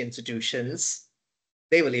such institutions,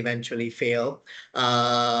 they will eventually fail.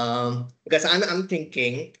 Because I'm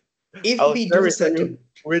thinking if I'll we share do with you certain,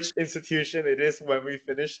 which institution it is when we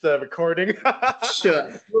finish the recording.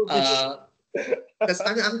 sure. Will be Because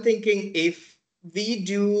I'm thinking if we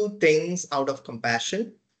do things out of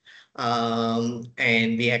compassion, and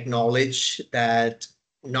we acknowledge that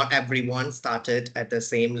not everyone started at the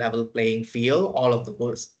same level playing field, all of the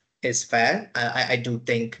work is fair. I do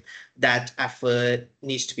think that effort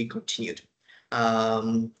needs to be continued.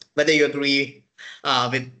 Whether you agree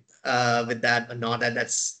with that or not,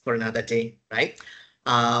 that's for another day, right?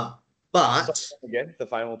 Uh, so but again, the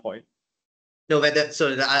final point. no, whether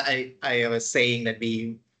so I was saying that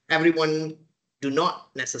we everyone do not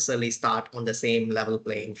necessarily start on the same level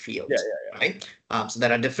playing Yeah, field, yeah, right? So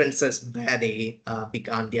there are differences where they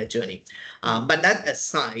began their journey. But that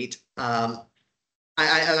aside,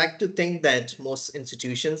 I like to think that most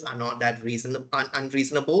institutions are not that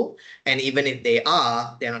unreasonable, and even if they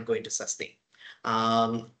are, they're not going to sustain.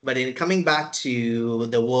 But in coming back to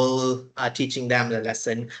the world teaching them the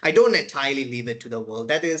lesson, I don't entirely leave it to the world.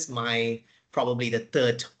 That is my probably the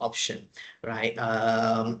third option, right?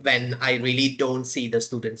 When I really don't see the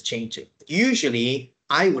students changing. Usually,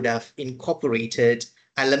 I would have incorporated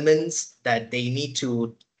elements that they need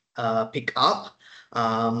to pick up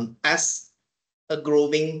as a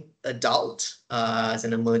growing adult, as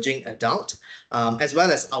an emerging adult, as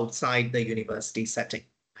well as outside the university setting.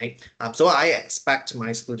 Right? So I expect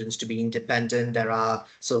my students to be independent.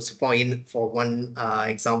 For one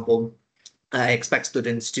example, I expect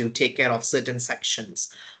students to take care of certain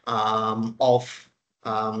sections of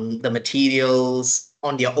the materials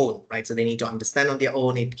on their own, right? So they need to understand on their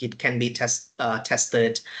own. It can be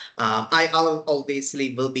tested. I'll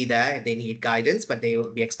obviously will be there if they need guidance, but they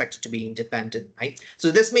will be expected to be independent, right?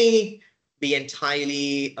 So this may be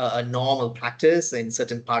entirely a normal practice in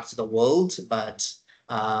certain parts of the world, but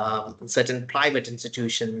certain private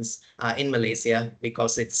institutions in Malaysia,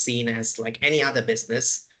 because it's seen as like any other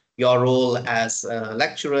business, your role as a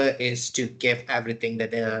lecturer is to give everything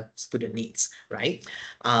that the student needs, right?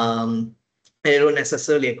 I don't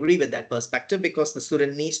necessarily agree with that perspective because the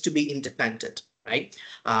student needs to be independent, right?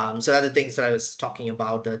 So other things that I was talking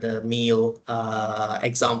about, the meal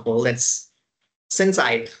example, that's since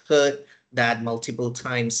I heard that multiple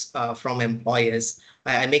times from employers,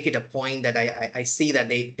 I make it a point that I see that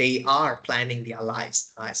they are planning their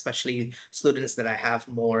lives, especially students that I have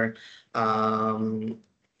more um,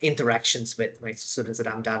 interactions with, right? Students that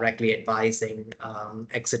I'm directly advising,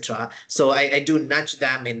 etc. So I do nudge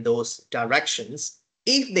them in those directions.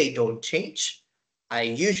 If they don't change, I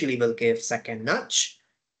usually will give second nudge.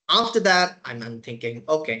 After that, I'm thinking,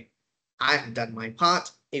 okay, I have done my part.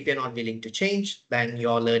 If you're not willing to change, then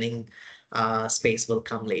your learning space will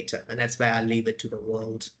come later. And that's where I leave it to the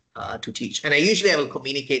world to teach. And I will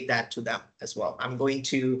communicate that to them as well. I'm going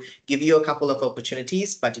to give you a couple of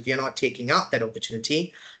opportunities, but if you're not taking up that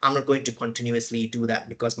opportunity, I'm not going to continuously do that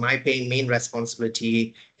because my main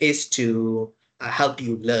responsibility is to help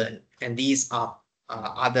you learn. And these are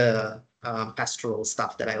other pastoral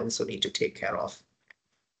stuff that I also need to take care of.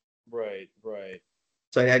 Right, right.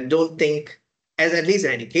 So I don't think, as at least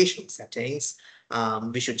in educational settings,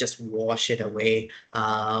 we should just wash it away.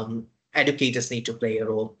 Educators need to play a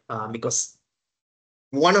role because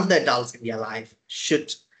one of the adults in their life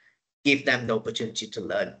should give them the opportunity to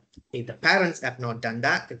learn. If the parents have not done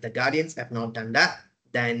that, if the guardians have not done that,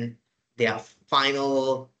 then their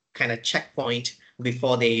final kind of checkpoint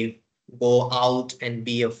before they go out and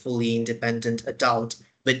be a fully independent adult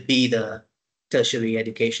would be the tertiary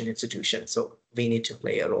education institution. So we need to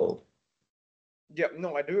play a role. Yeah,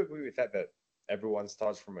 no, I do agree with that, that everyone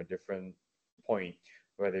starts from a different point,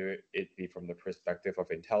 whether it be from the perspective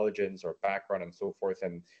of intelligence or background and so forth,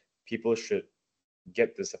 and people should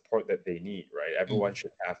get the support that they need, right? Everyone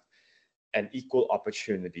should have an equal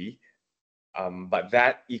opportunity, but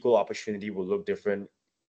that equal opportunity will look different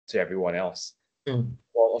to everyone else. Mm.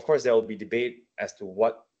 Well, of course, there will be debate as to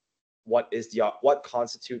what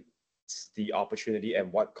constitutes the opportunity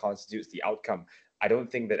and what constitutes the outcome. I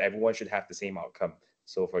don't think that everyone should have the same outcome.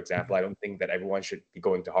 So, for example, I don't think that everyone should be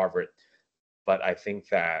going to Harvard, but I think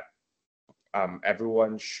that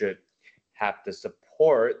everyone should have the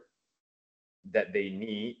support that they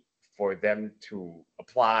need for them to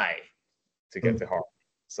apply to get to Mm. Harvard.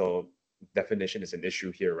 So definition is an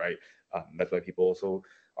issue here, right? That's why people also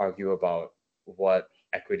argue about what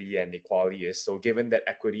equity and equality is. So given that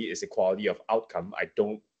equity is equality of outcome, I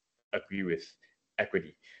don't agree with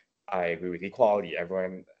equity. I agree with equality,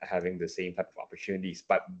 everyone having the same type of opportunities,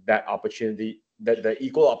 but that opportunity, that the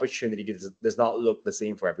equal opportunity does not look the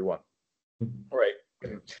same for everyone. Right.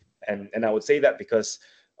 And I would say that because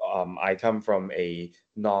I come from a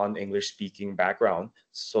non-English speaking background,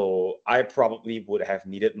 so I probably would have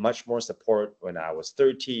needed much more support when I was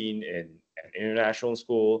 13 in an international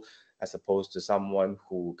school, as opposed to someone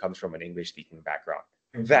who comes from an English speaking background.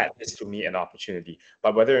 That is to me an opportunity.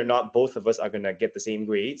 But whether or not both of us are gonna get the same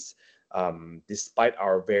grades, despite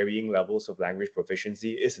our varying levels of language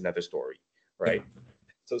proficiency, is another story, Yeah. right?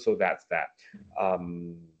 So that's that.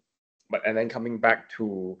 Um, but and then coming back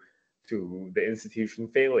to the institution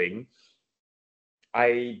failing,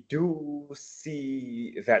 I do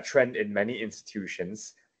see that trend in many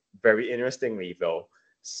institutions. Very interestingly, though,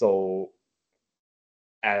 so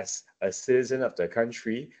as a citizen of the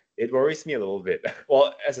country, it worries me a little bit.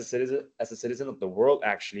 Well, as a citizen of the world,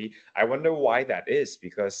 actually, I wonder why that is.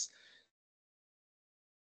 Because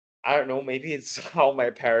I don't know, maybe it's how my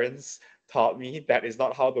parents taught me that is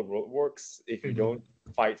not how the world works. If you Mhm. don't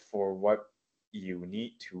fight for what you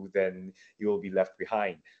need to, then you will be left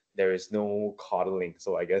behind. There is no coddling.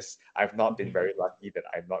 So I guess I've not been very lucky that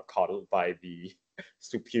I'm not coddled by the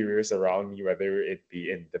superiors around me, whether it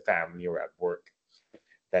be in the family or at work.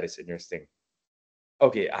 That is interesting.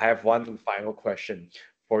 Okay, I have one final question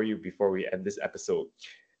for you before we end this episode,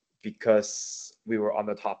 because we were on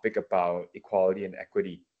the topic about equality and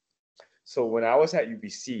equity. So when I was at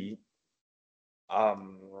UBC,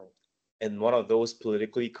 um, in one of those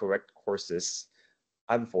politically correct courses,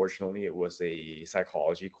 unfortunately, it was a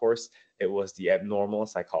psychology course. It was the abnormal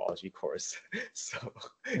psychology course. So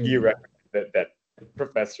you Mm. recommended that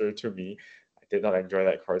professor to me. I did not enjoy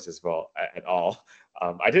that course as well at all.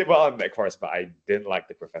 I did well in that course, but I didn't like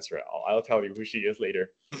the professor at all. I'll tell you who she is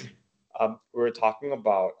later. We were talking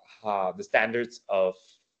about the standards of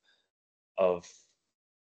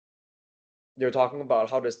they're talking about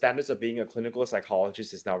how the standards of being a clinical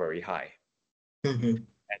psychologist is now very high, Mhm.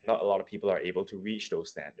 and not a lot of people are able to reach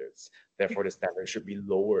those standards. Therefore, the standards should be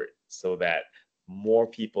lowered so that more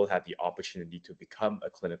people have the opportunity to become a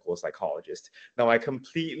clinical psychologist. Now, I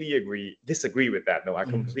completely disagree with that. No, I Mhm.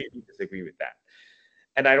 completely disagree with that.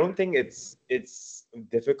 And I don't think it's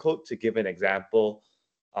difficult to give an example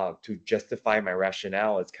to justify my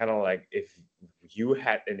rationale. It's kind of like if you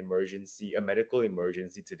had an emergency, a medical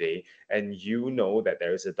emergency today, and you know that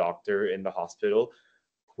there is a doctor in the hospital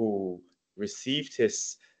who received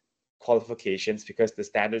his qualifications because the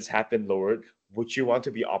standards have been lowered, would you want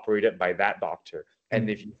to be operated by that doctor? And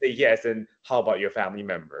if you Mhm. say yes, then how about your family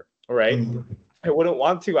member? All right. Mhm. I wouldn't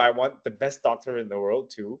want to. I want the best doctor in the world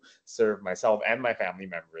to serve myself and my family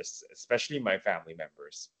members, especially my family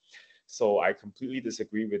members. So I completely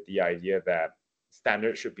disagree with the idea that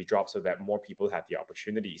standards should be dropped so that more people have the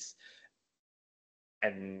opportunities.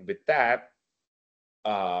 And with that,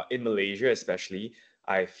 in Malaysia especially,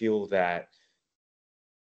 I feel that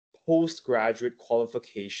postgraduate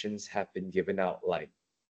qualifications have been given out like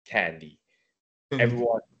candy. Mhm.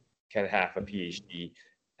 Everyone can have a PhD.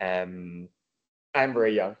 Um, I'm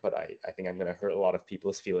very young, but I think I'm going to hurt a lot of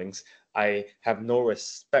people's feelings. I have no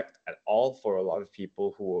respect at all for a lot of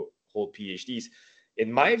people who hold PhDs.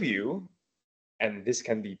 In my view, and this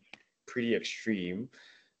can be pretty extreme,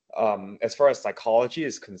 as far as psychology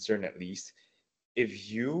is concerned, at least, if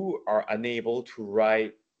you are unable to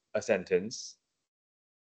write a sentence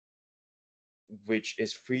which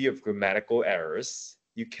is free of grammatical errors,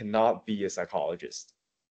 you cannot be a psychologist,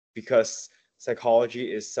 because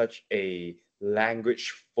psychology is such a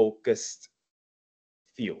language focused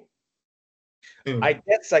field. I Mm.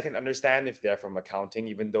 guess I can understand if they're from accounting,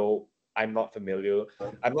 even though I'm not familiar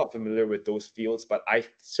with those fields, but I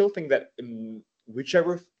still think that in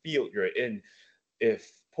whichever field you're in,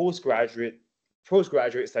 if postgraduate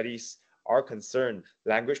studies are concerned,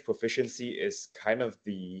 language proficiency is kind of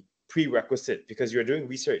the prerequisite, because you're doing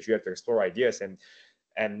research, you have to explore ideas,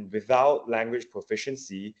 and without language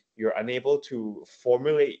proficiency, you're unable to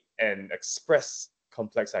formulate and express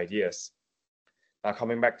complex ideas. Now,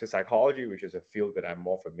 coming back to psychology, which is a field that I'm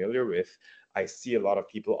more familiar with, I see a lot of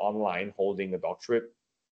people online holding a doctorate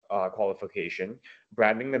qualification,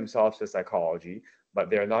 branding themselves as psychology, but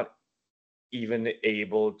they're not even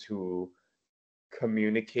able to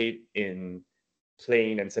communicate in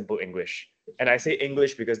plain and simple English. And I say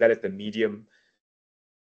English because that is the medium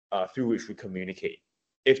through which we communicate.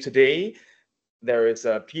 If today there is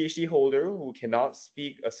a PhD holder who cannot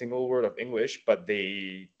speak a single word of English, but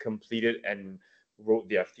they completed and wrote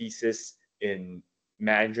their thesis in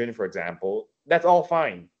Mandarin, for example, that's all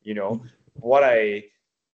fine. You know, what I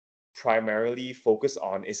primarily focus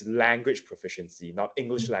on is language proficiency, not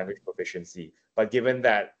English language proficiency. But given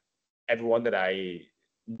that everyone that I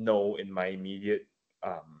know in my immediate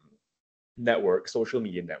network, social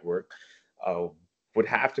media network, uh, would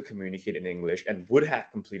have to communicate in English and would have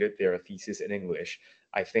completed their thesis in English,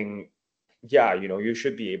 I think, yeah, you know, you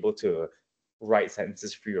should be able to write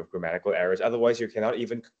sentences free of grammatical errors. Otherwise, you cannot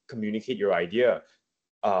even communicate your idea,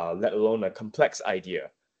 let alone a complex idea.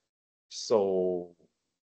 So,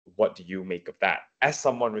 what do you make of that as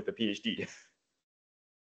someone with a PhD?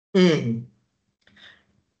 Hmm.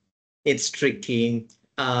 It's tricky.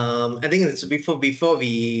 I think it's before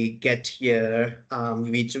we get here,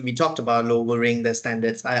 we talked about lowering the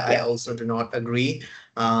standards. I Yeah, also do not agree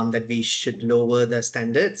that we should lower the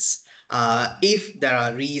standards if there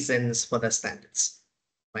are reasons for the standards,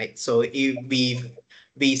 right? So if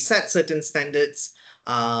we set certain standards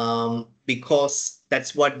because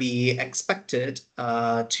that's what we expected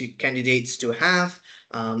to candidates to have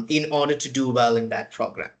in order to do well in that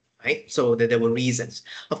program, right? So that there were reasons.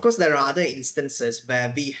 Of course, there are other instances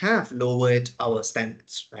where we have lowered our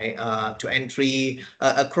standards, right, to entry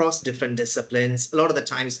across different disciplines. A lot of the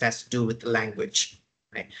times it has to do with the language,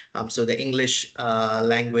 right? So the English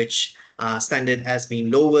language standard has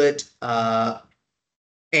been lowered,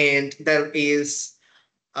 and there is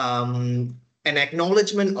an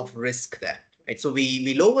acknowledgement of risk there, right? So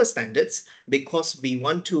we lower standards because we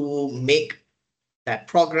want to make that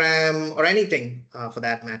program or anything for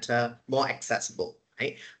that matter more accessible,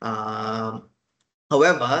 right?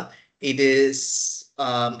 However, it is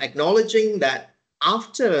acknowledging that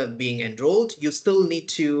after being enrolled, you still need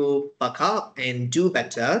to buck up and do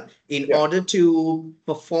better in yeah, order to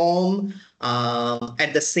perform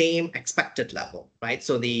at the same expected level, right?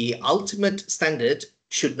 So the ultimate standard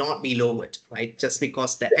should not be lowered, right? Just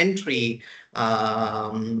because the yeah. entry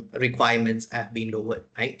requirements have been lowered,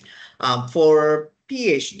 right? For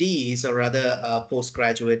PhDs or rather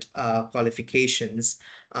postgraduate qualifications,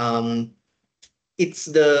 it's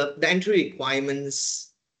the entry requirements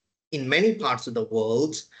in many parts of the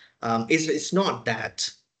world is it's not that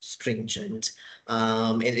stringent.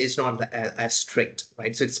 It is not as strict,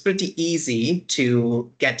 right? So it's pretty easy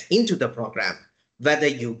to get into the program. Whether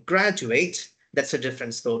you graduate, that's a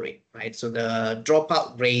different story, right? So the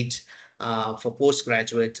dropout rate for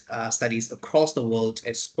postgraduate studies across the world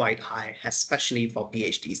is quite high, especially for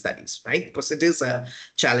PhD studies, right? Because it is a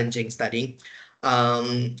challenging study.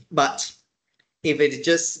 But if it's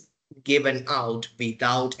just given out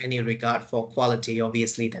without any regard for quality,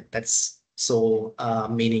 obviously that's so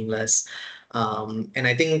meaningless. And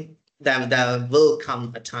I think that there will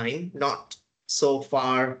come a time, not so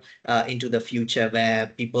far into the future, where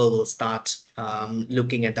people will start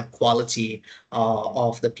looking at the quality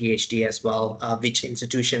of the PhD as well, which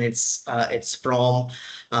institution it's from,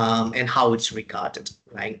 and how it's regarded,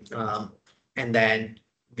 right? And then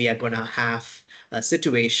we are going to have a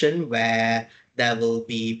situation where there will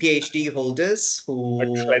be PhD holders A who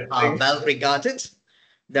are cleansing. well regarded.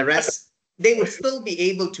 The rest, they will still be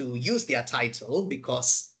able to use their title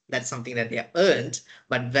because that's something that they have earned.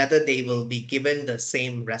 But whether they will be given the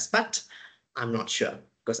same respect, I'm not sure.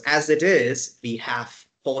 Because as it is, we have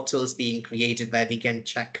portals being created where we can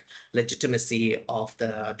check legitimacy of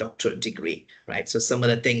the doctorate degree, right? So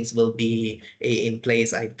similar things will be in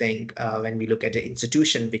place, I think, when we look at the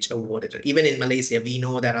institution which awarded it. Even in Malaysia, we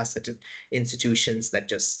know there are certain institutions that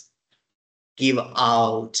just give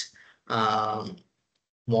out um,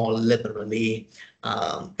 more liberally,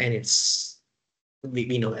 and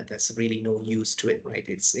we know that there's really no use to it, right?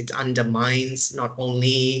 It undermines not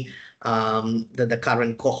only the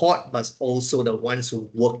current cohort, but also the ones who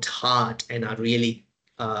worked hard and are really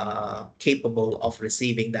capable of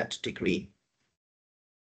receiving that degree.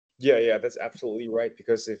 Yeah, yeah, that's absolutely right.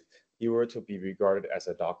 Because if you were to be regarded as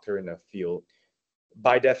a doctor in a field,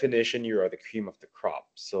 by definition, you are the cream of the crop.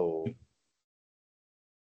 So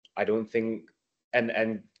I don't think, and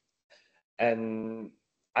and and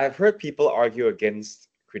I've heard people argue against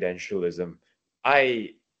credentialism.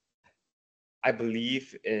 I I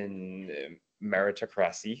believe in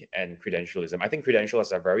meritocracy and credentialism. I think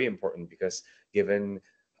credentials are very important because given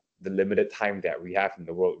the limited time that we have in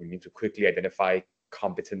the world, we need to quickly identify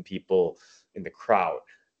competent people in the crowd.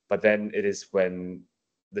 But then it is when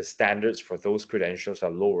the standards for those credentials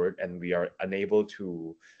are lowered and we are unable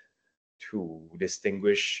to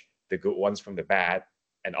distinguish the good ones from the bad,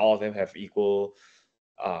 and all of them have equal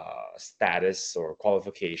status or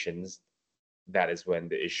qualifications, that is when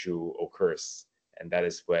the issue occurs. And that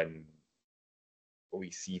is when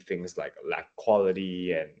we see things like lack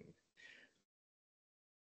quality, and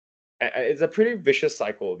it's a pretty vicious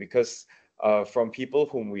cycle because from people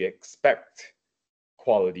whom we expect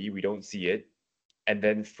quality, we don't see it. And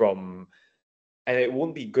then and it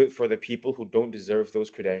won't be good for the people who don't deserve those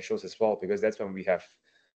credentials as well, because that's when we have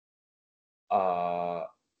uh,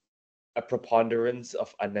 a preponderance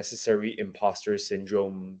of unnecessary imposter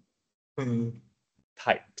syndrome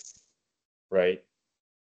types, right?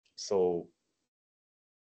 So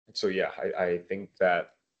yeah, I think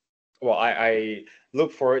that, well, I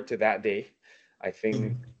look forward to that day. I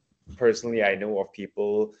think personally, I know of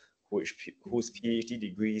people whose PhD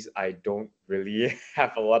degrees I don't really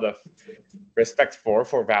have a lot of respect for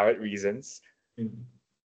valid reasons.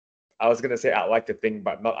 I was gonna say I'd like to think,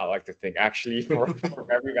 but not I like to think. Actually, for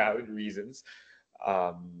very valid reasons.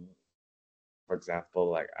 Um, for example,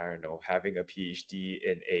 like, I don't know, having a PhD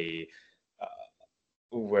in a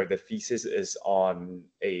where the thesis is on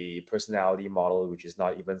a personality model which is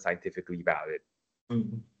not even scientifically valid.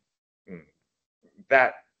 Mm.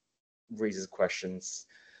 That raises questions,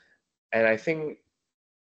 and I think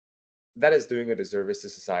that is doing a disservice to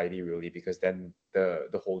society, really, because then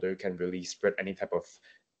the holder can really spread any type of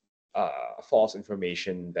false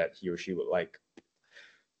information that he or she would like.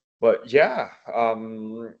 But yeah,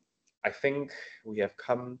 I think we have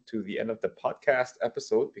come to the end of the podcast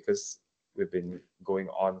episode because we've been going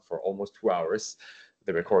on for almost 2 hours,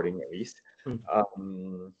 the recording at least.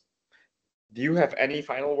 Do you have any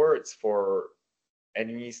final words for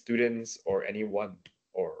any students or anyone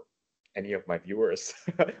or any of my viewers?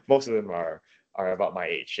 Most of them are about my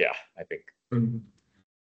age. Yeah, I think.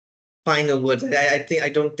 Final words. I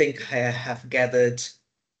don't think I have gathered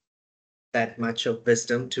that much of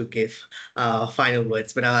wisdom to give final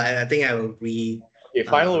words, but I think I will Okay,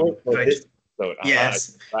 final word for try this to. episode.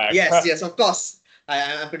 Yes, Right. yes, of course.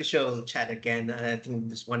 I'm pretty sure we'll chat again. And I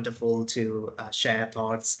think it's wonderful to share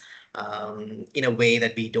thoughts in a way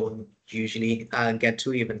that we don't usually get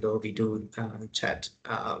to, even though we do chat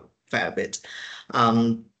fair bit.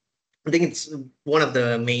 I think it's one of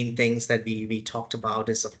the main things that we talked about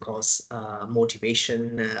is, of course,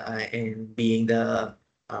 motivation and being the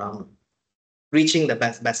reaching the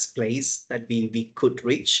best place that we could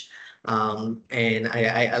reach. And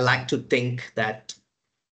I like to think that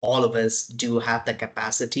all of us do have the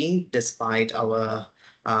capacity, despite our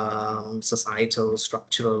societal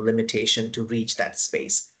structural limitation, to reach that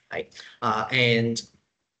space, right? And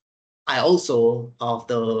I also of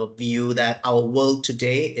the view that our world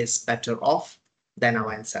today is better off than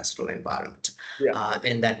our ancestral environment. Yeah.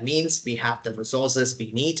 And that means we have the resources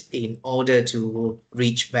we need in order to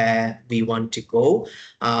reach where we want to go.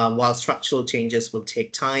 While structural changes will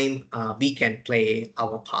take time, we can play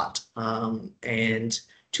our part and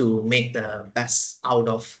to make the best out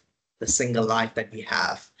of the single life that we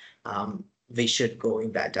have. We should go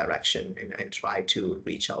in that direction and try to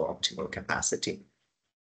reach our optimal capacity.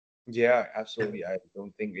 Yeah, absolutely. I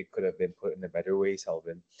don't think it could have been put in a better way,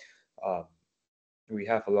 Selvan. Um, we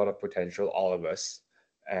have a lot of potential, all of us,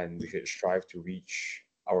 and we should strive to reach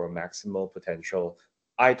our maximal potential.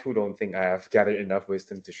 I too don't think I have gathered enough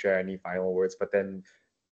wisdom to share any final words, but then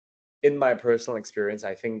in my personal experience,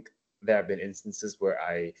 I think there have been instances where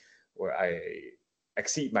I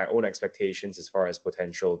exceed my own expectations as far as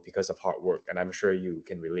potential because of hard work, and I'm sure you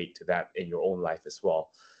can relate to that in your own life as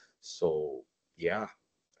well. So yeah,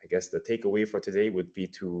 I guess the takeaway for today would be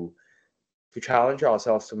to challenge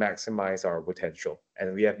ourselves to maximize our potential.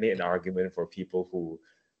 And we have made an argument for people who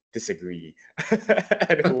disagree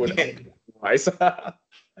and who would otherwise.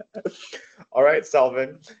 All right,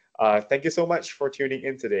 Selvan. Thank you so much for tuning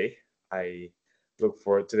in today. I look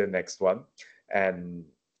forward to the next one. And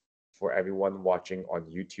for everyone watching on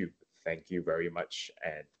YouTube, thank you very much.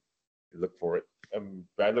 And I look forward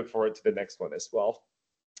to the next one as well.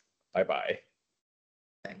 Bye bye.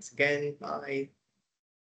 Thanks again. Bye.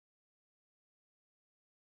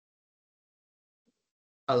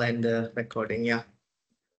 I'll end the recording. Yeah.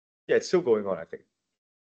 Yeah, it's still going on, I think.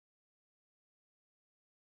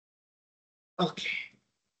 Okay.